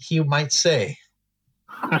think he might say?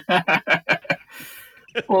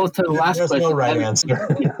 Well, to the last There's question, no right answer.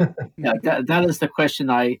 that is the question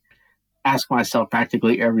I ask myself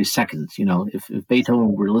practically every second. If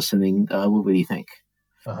Beethoven were listening, what would he think?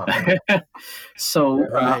 Uh-huh. So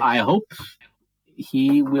I hope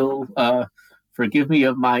he will forgive me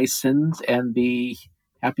of my sins and be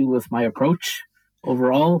happy with my approach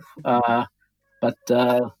overall. But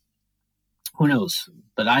who knows?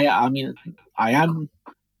 But I mean, I am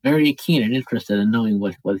very keen and interested in knowing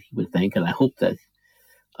what he would think, and I hope that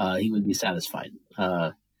he would be satisfied.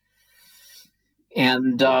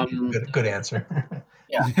 And good answer.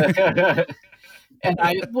 Yeah. And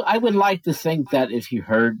I would like to think that if you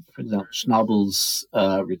heard, for example, Schnabel's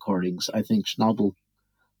recordings, I think Schnabel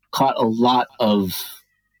caught a lot of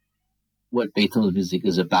what Beethoven's music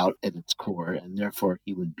is about at its core, and therefore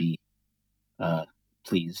he would be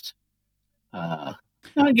pleased.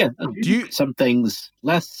 Again, some things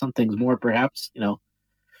less, some things more, perhaps. Do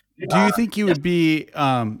you think you would be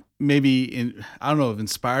maybe I don't know if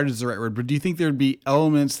inspired is the right word, but do you think there would be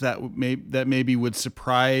elements that maybe would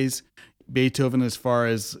surprise Beethoven, as far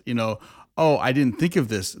as, oh, I didn't think of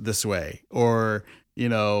this way, or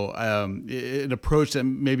an approach that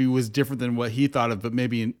maybe was different than what he thought of, but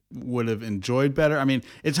maybe would have enjoyed better? I mean,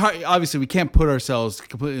 it's hard. Obviously, we can't put ourselves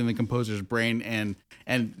completely in the composer's brain, and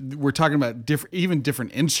we're talking about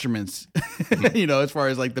different instruments, as far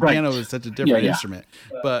as like the piano is such a different instrument.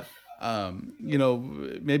 But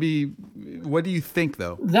maybe, what do you think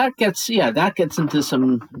though? That gets into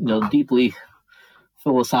some deeply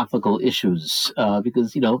philosophical issues,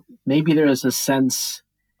 because maybe there is a sense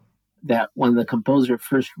that when the composer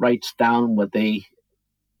first writes down what they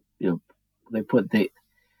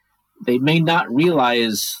may not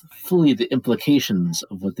realize fully the implications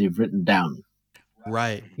of what they've written down.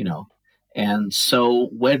 Right. And so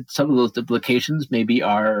when some of those implications maybe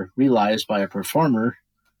are realized by a performer,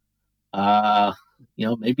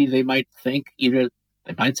 maybe they might think, either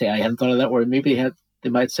they might say, I hadn't thought of that, or maybe they they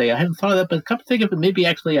might say, I hadn't thought of that, but come to think of it, maybe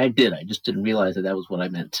actually I did. I just didn't realize that was what I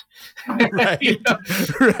meant. Right.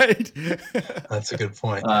 Right. That's a good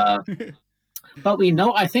point. But we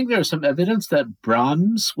know, I think there's some evidence that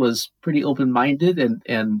Brahms was pretty open-minded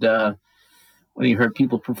and when he heard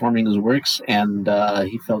people performing his works, and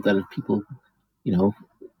he felt that if people,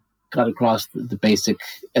 got across the basic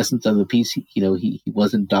essence of the piece, he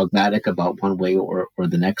wasn't dogmatic about one way or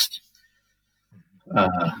the next.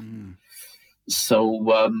 Yeah.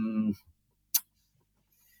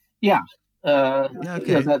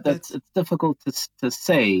 Okay. That's it's difficult to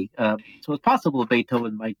say. So it's possible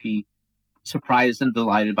Beethoven might be surprised and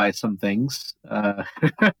delighted by some things.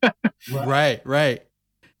 Right.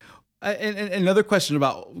 And another question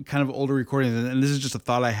about kind of older recordings, and this is just a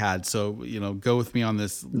thought I had. So, go with me on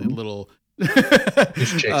this little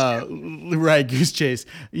Goose chase. Goose chase.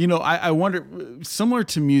 I wonder, similar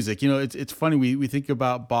to music, it's funny. We think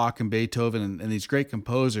about Bach and Beethoven and these great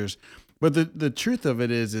composers, but the truth of it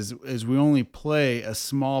is we only play a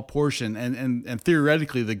small portion and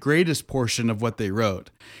theoretically the greatest portion of what they wrote.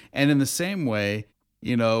 And in the same way,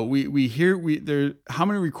 we hear how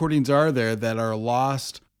many recordings are there that are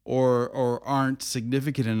lost or aren't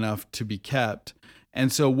significant enough to be kept.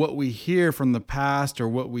 And so what we hear from the past or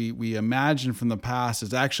what we imagine from the past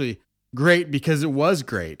is actually great because it was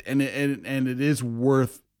great and it is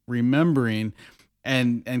worth remembering,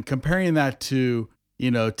 and comparing that to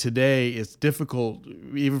today is difficult,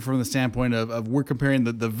 even from the standpoint of we're comparing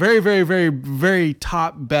the very, very, very, very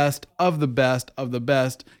top best of the best of the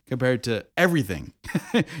best compared to everything.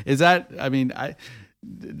 Is that, I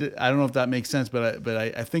don't know if that makes sense, but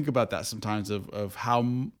I think about that sometimes of how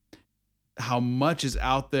much is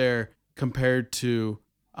out there compared to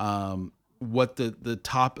what the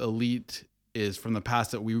top elite is from the past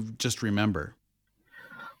that we just remember.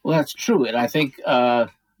 Well, that's true, and I think our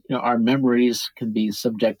memories can be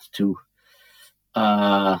subject to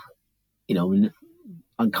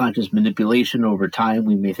unconscious manipulation over time.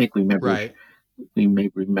 We may think we remember. Right. We may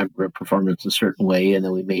remember a performance a certain way, and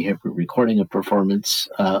then we may have a recording a performance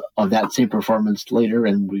of that same performance later,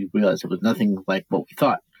 and we realize it was nothing like what we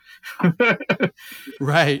thought.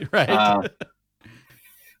 Right.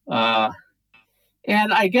 And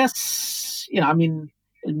I guess, in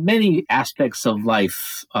many aspects of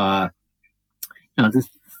life, this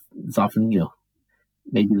is often,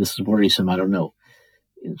 maybe this is worrisome, I don't know.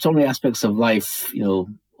 In so many aspects of life,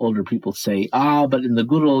 older people say, but in the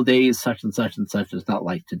good old days, such and such is not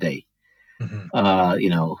like today.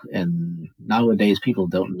 Mm-hmm. And nowadays people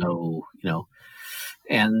don't know,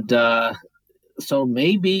 and so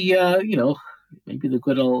maybe, maybe the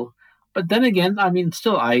good old, but then again,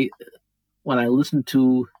 still, when I listen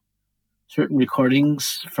to certain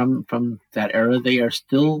recordings from that era, they are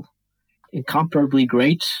still incomparably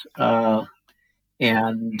great, and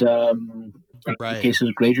in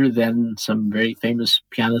cases greater than some very famous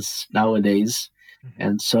pianists nowadays. Mm-hmm.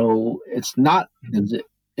 And so it's not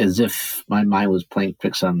as if my mind was playing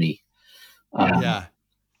tricks on me. Yeah.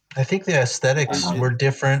 I think the aesthetics were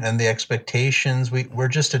different and the expectations, we're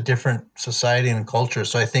just a different society and culture.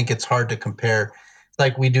 So I think it's hard to compare.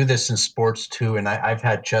 Like we do this in sports too. And I've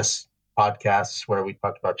had chess podcasts where we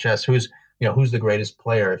talked about chess. Who's the greatest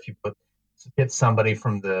player? If you hit somebody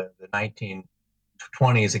from the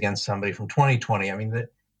 1920s against somebody from 2020,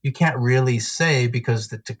 you can't really say because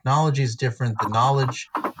the technology is different, the knowledge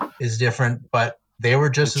is different, but they were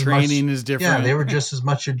just as much. Training is different. Yeah, they were just as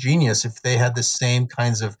much a genius if they had the same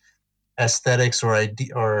kinds of aesthetics or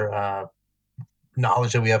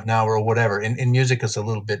knowledge that we have now, or whatever. In music, it's a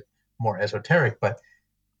little bit more esoteric, but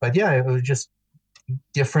yeah, it was just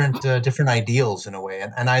different ideals in a way.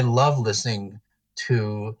 And I love listening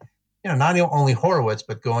to not only Horowitz,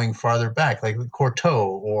 but going farther back, like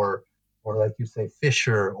Courtauld or like you say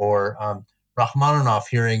Fischer or Rachmaninoff.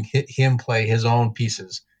 Hearing him play his own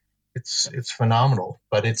pieces. It's phenomenal,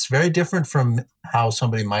 but it's very different from how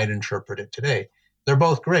somebody might interpret it today. They're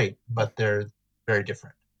both great, but they're very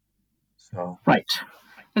different. So right.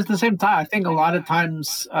 At the same time, I think a lot of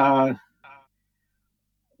times, how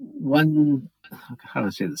do I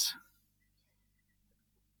say this?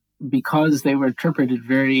 Because they were interpreted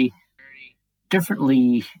very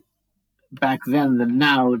differently back then than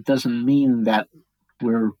now, it doesn't mean that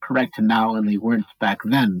we're correct now and they weren't back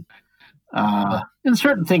then. In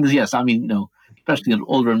certain things, yes. Especially in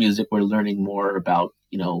older music, we're learning more about,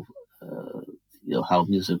 how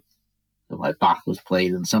music, like Bach was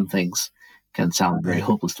played, and some things can sound very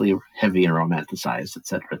hopelessly heavy and romanticized,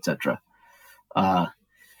 etc., etc.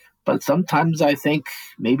 But sometimes I think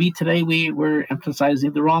maybe today we're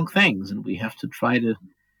emphasizing the wrong things, and we have to try to.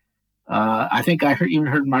 I think I even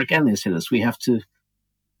heard Mark Enley say this. We have to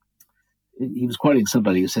he was quoting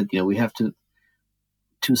somebody who said, we have to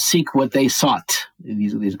seek what they sought.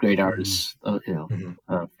 These great artists,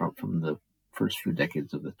 from the first few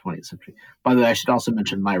decades of the 20th century. By the way, I should also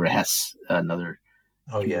mention Myra Hess, another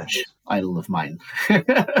idol of mine.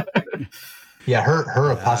 Yeah, her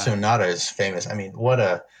Appassionata is famous. I mean, what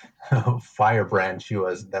a firebrand she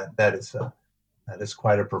was. That is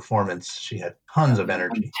quite a performance. She had tons of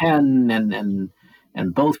energy. 10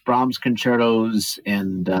 and both Brahms concertos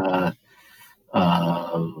and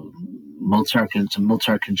Mozart and some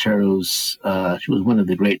Mozart concertos. She was one of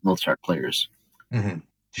the great Mozart players. Mm-hmm.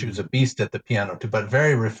 She was a beast at the piano too, but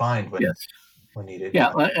very refined when needed.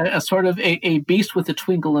 Yeah, a sort of a beast with a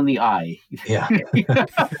twinkle in the eye. Yeah.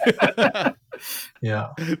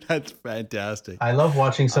 Yeah. That's fantastic. I love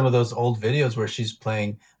watching some of those old videos where she's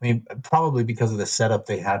playing. I mean, probably because of the setup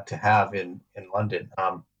they had to have in London,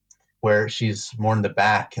 where she's more in the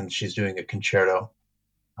back and she's doing a concerto,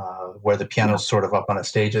 where the piano's sort of up on a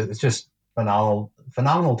stage. It's just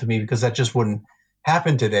phenomenal to me, because that just wouldn't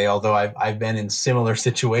happen today. Although I've been in similar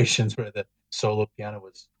situations where the solo piano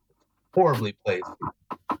was horribly played,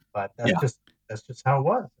 but that's just how it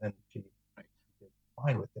was, and she did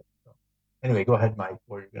fine with it. So, anyway, go ahead, Mike.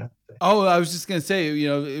 What are you going to say? Oh, I was just going to say,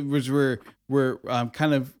 it was we're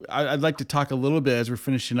kind of. I'd like to talk a little bit as we're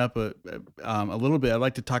finishing up a little bit. I'd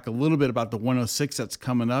like to talk a little bit about the 106 that's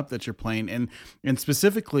coming up that you're playing, and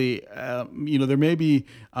specifically, there may be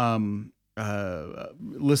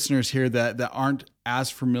listeners here that aren't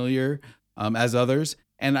as familiar as others,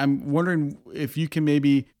 and I'm wondering if you can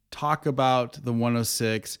maybe talk about the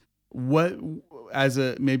 106, what as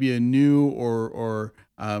maybe a new or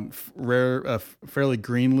rare, fairly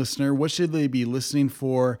green listener, what should they be listening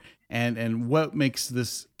for, and what makes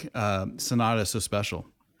this sonata so special?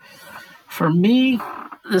 For me,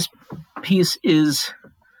 this piece is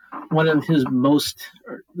one of his most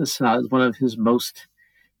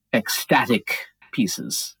ecstatic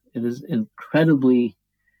pieces. It is incredibly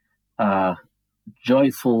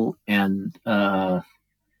joyful and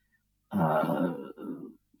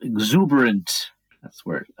exuberant. That's the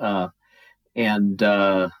word. And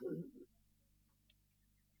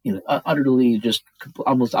utterly just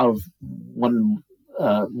almost out of when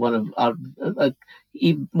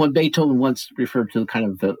Beethoven once referred to kind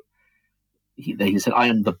of he said, "I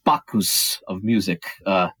am the Bacchus of music."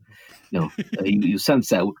 You sense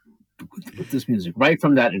that with this music right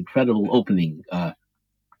from that incredible opening.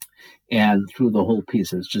 And through the whole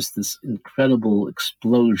piece, it's just this incredible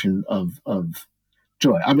explosion of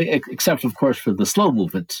joy. I mean, except, of course, for the slow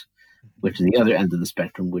movement, which is the other end of the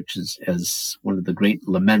spectrum, which is as one of the great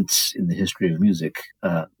laments in the history of music,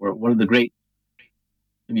 or one of the great,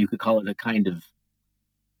 maybe you could call it a kind of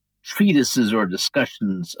treatises or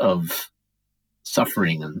discussions of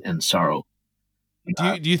suffering and sorrow.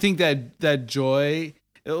 Do you think that joy,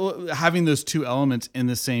 having those two elements in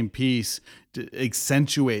the same piece,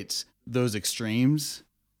 accentuates those extremes?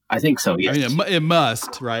 I think so, yes. I mean, it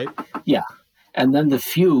must, right? Yeah. And then the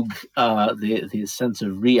fugue, the sense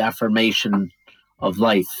of reaffirmation of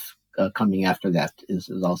life coming after that is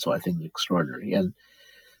also, I think, extraordinary. And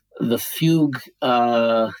the fugue,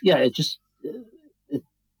 it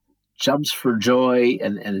jumps for joy,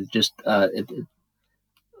 and it just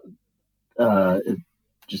it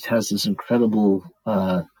just has this incredible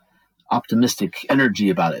optimistic energy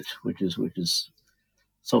about it, which is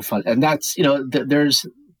so fun. And that's there's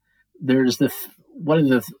one of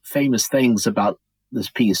the famous things about this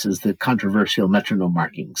piece is the controversial metronome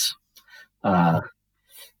markings, and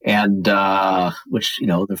which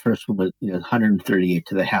the first one was 138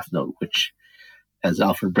 to the half note, which, as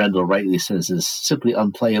Alfred Brendel rightly says, is simply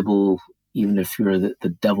unplayable even if you're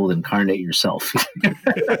the devil incarnate yourself.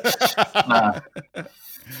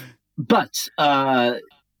 But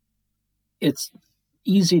it's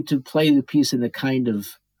easy to play the piece in a kind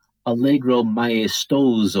of allegro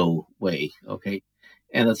maestoso way, okay?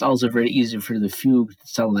 And it's also very easy for the fugue to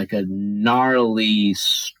sound like a gnarly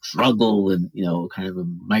struggle and, kind of a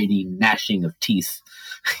mighty gnashing of teeth,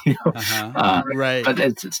 right. But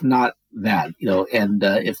it's not that, and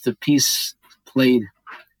if the piece played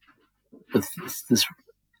with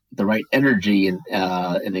the right energy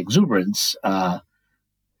and exuberance,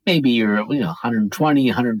 maybe you're 120,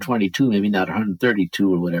 122, maybe not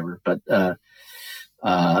 132 or whatever, but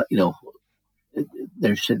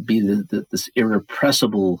there should be this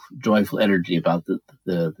irrepressible, joyful energy about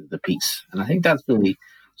the piece, and I think that's really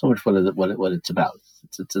so much what it's about.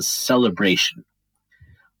 It's a celebration,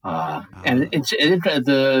 and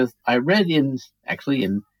I read in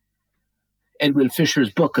Edwin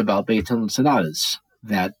Fisher's book about Beethoven sonatas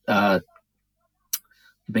that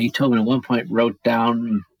Beethoven at one point wrote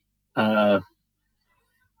down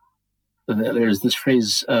there's this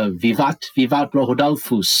phrase, vivat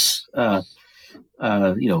Rodolphus,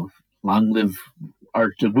 long live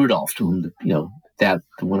Archduke Rudolph, to whom, that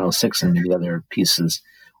the 106 and many other pieces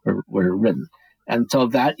were written. And so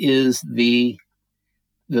that is the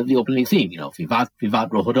opening theme, vivat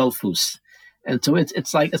Rodolphus. And so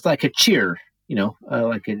it's like a cheer,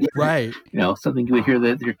 right. Something you would hear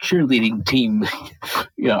that your cheerleading team,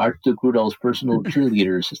 Archduke Rudolph's personal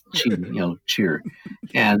cheerleaders, cheer.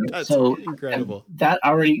 And That's so incredible. And that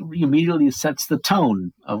already immediately sets the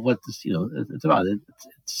tone of what this, it's about.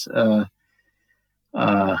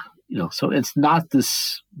 So it's not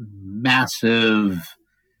this massive,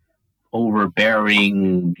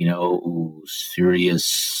 overbearing,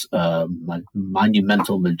 serious,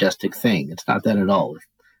 monumental, majestic thing. It's not that at all.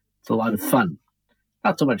 It's a lot of fun.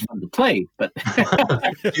 Not so much fun to play, but in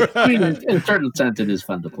a certain sense, it is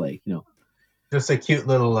fun to play. Just a cute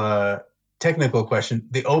little technical question.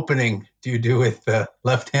 The opening, do you do with the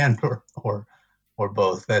left hand or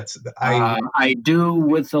both? I do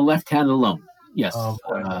with the left hand alone. Yes. Oh,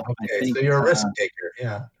 okay, so you're a risk taker.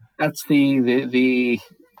 Yeah. That's the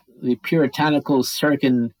puritanical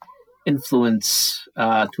Serkin influence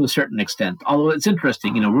to a certain extent. Although it's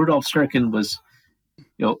interesting, Rudolf Serkin was,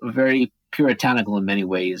 very puritanical in many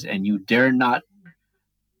ways, and you dare not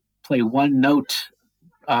play one note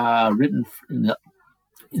written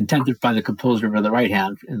intended by the composer for the right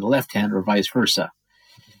hand in the left hand, or vice versa.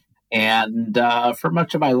 And for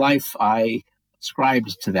much of my life, I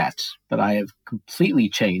ascribed to that, but I have completely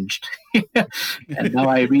changed. And now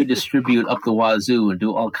I redistribute up the wazoo and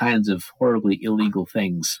do all kinds of horribly illegal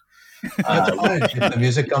things. That's fine. If the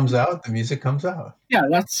music comes out, the music comes out. Yeah,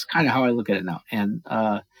 that's kind of how I look at it now. And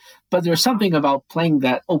but there's something about playing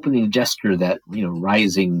that opening gesture, that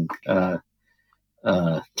rising 10th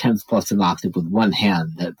plus an octave with one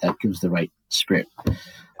hand, that gives the right spirit.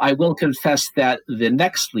 I will confess that the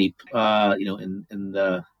next leap, in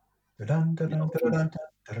the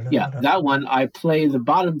that one, I play the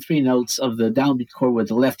bottom three notes of the downbeat chord with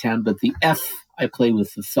the left hand, but the F I play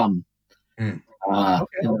with the thumb. In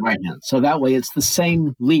the right hand. So that way it's the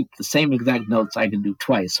same leap, the same exact notes I can do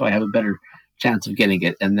twice, so I have a better chance of getting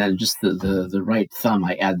it. And then just the right thumb,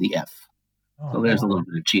 I add the F. So there's a little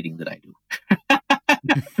bit of cheating that I do.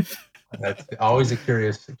 That's always a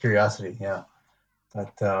curiosity, yeah.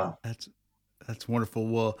 But that's wonderful.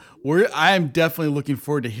 Well, I'm definitely looking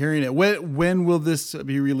forward to hearing it. When will this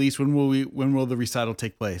be released? When will the recital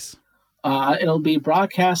take place? It'll be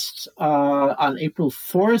broadcast on April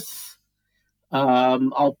 4th.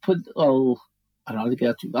 I'll put it on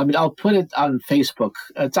Facebook.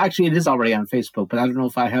 It is already on Facebook, but I don't know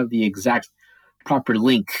if I have the exact proper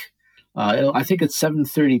link. I think it's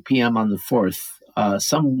 7:30 p.m. on the 4th.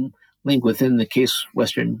 Some link within the Case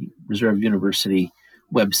Western Reserve University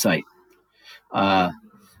website.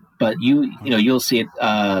 But you'll see it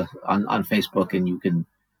on Facebook, and you can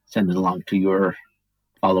send it along to your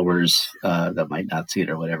followers that might not see it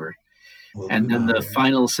or whatever. And then the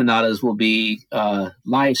final sonatas will be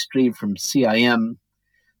live streamed from CIM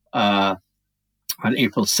on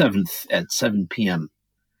April 7th at 7 p.m.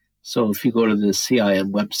 So if you go to the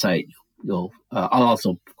CIM website, I'll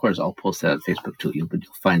post that on Facebook too. But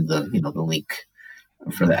you'll find the link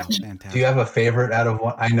for that. Fantastic. Do you have a favorite out of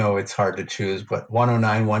one? I know it's hard to choose, but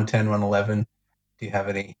 109, 110, 111. Do you have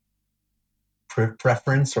any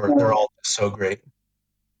preference, or they're all so great?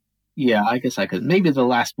 Yeah, I guess I could. Maybe the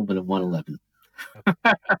last movement of 111.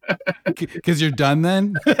 Because you're done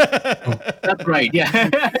then? That's right, yeah.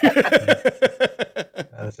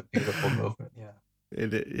 That's a beautiful movement, yeah.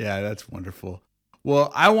 Yeah, that's wonderful.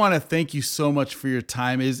 Well, I want to thank you so much for your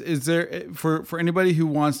time. Is there, for anybody who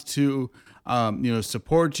wants to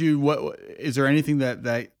support you, what is there anything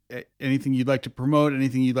that anything you'd like to promote,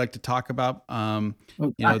 anything you'd like to talk about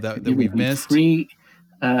that we've missed? Free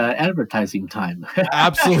advertising time.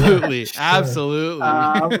 Absolutely.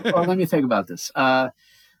 Well, let me think about this. I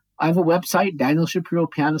have a website,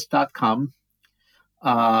 danielshapiropianist.com.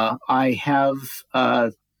 I have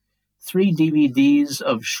 3 DVDs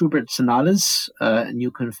of Schubert sonatas, and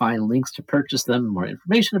you can find links to purchase them, more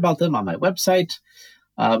information about them on my website.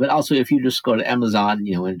 But also, if you just go to Amazon,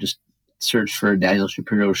 and just search for Daniel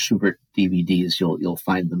Shapiro Schubert DVDs, you'll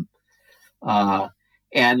find them.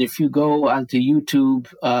 And if you go onto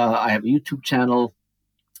YouTube, I have a YouTube channel,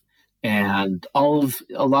 and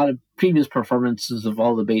a lot of previous performances of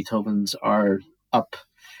all the Beethovens are up.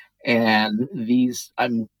 And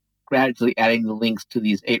I'm gradually adding the links to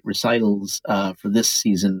these 8 recitals for this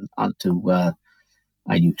season onto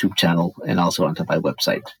my YouTube channel and also onto my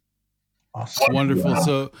website. Awesome.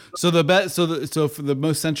 Wonderful. So for the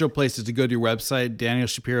most central place is to go to your website,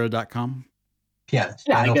 danielshapiro.com. Pianist.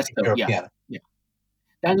 Yeah, I guess so. Shapiro Yeah. Pianist.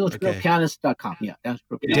 DanielShapiroPianist.com. Yeah.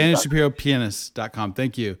 DanielShapiroPianist.com.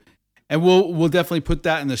 Thank you. And we'll definitely put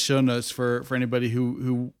that in the show notes for anybody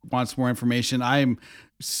who wants more information. I am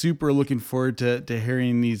super looking forward to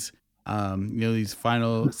hearing these these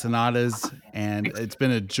final sonatas, and it's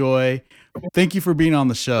been a joy. Thank you for being on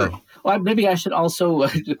the show. Well, maybe I should also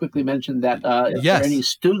quickly mention that if there are any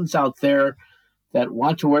students out there that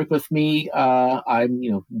want to work with me,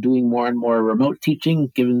 I'm doing more and more remote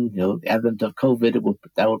teaching. Given the advent of COVID,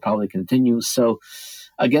 that will probably continue. So,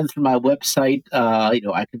 again, through my website,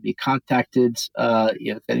 I can be contacted.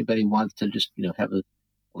 If anybody wants to just have a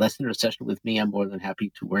lesson or session with me, I'm more than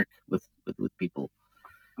happy to work with people.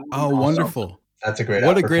 Oh, wonderful! That's a great.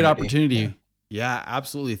 What a great opportunity! Yeah,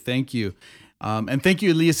 absolutely. Thank you. And thank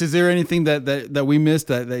you, Elias. Is there anything that we missed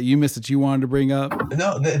that you missed that you wanted to bring up?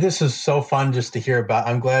 No, this is so fun just to hear about.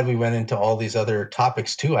 I'm glad we went into all these other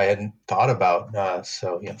topics too. I hadn't thought about.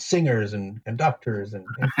 Singers and conductors and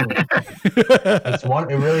it's one.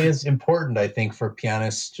 It really is important, I think, for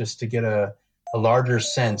pianists just to get a larger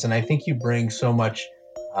sense. And I think you bring so much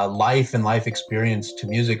life and life experience to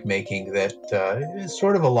music making that it's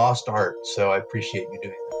sort of a lost art. So I appreciate you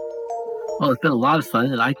doing that. Well, it's been a lot of fun,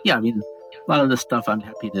 and a lot of this stuff I'm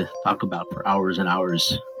happy to talk about for hours and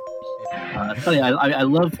hours. I tell you, I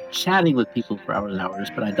love chatting with people for hours and hours,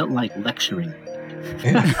 but I don't like lecturing.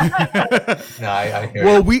 No, I hear.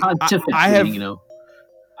 Well,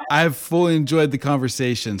 I have fully enjoyed the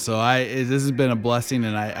conversation, so this has been a blessing,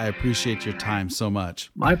 and I appreciate your time so much.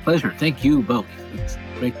 My pleasure. Thank you both. It's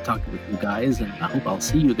great talking with you guys, and I hope I'll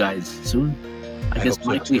see you guys soon. I guess,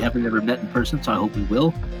 Mike, we haven't ever met in person, so I hope we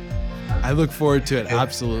will. I look forward to it. Yeah.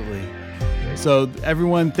 Absolutely. So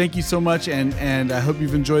everyone, thank you so much. And I hope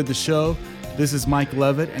you've enjoyed the show. This is Mike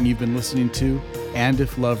Levitt, and you've been listening to And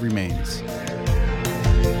If Love Remains.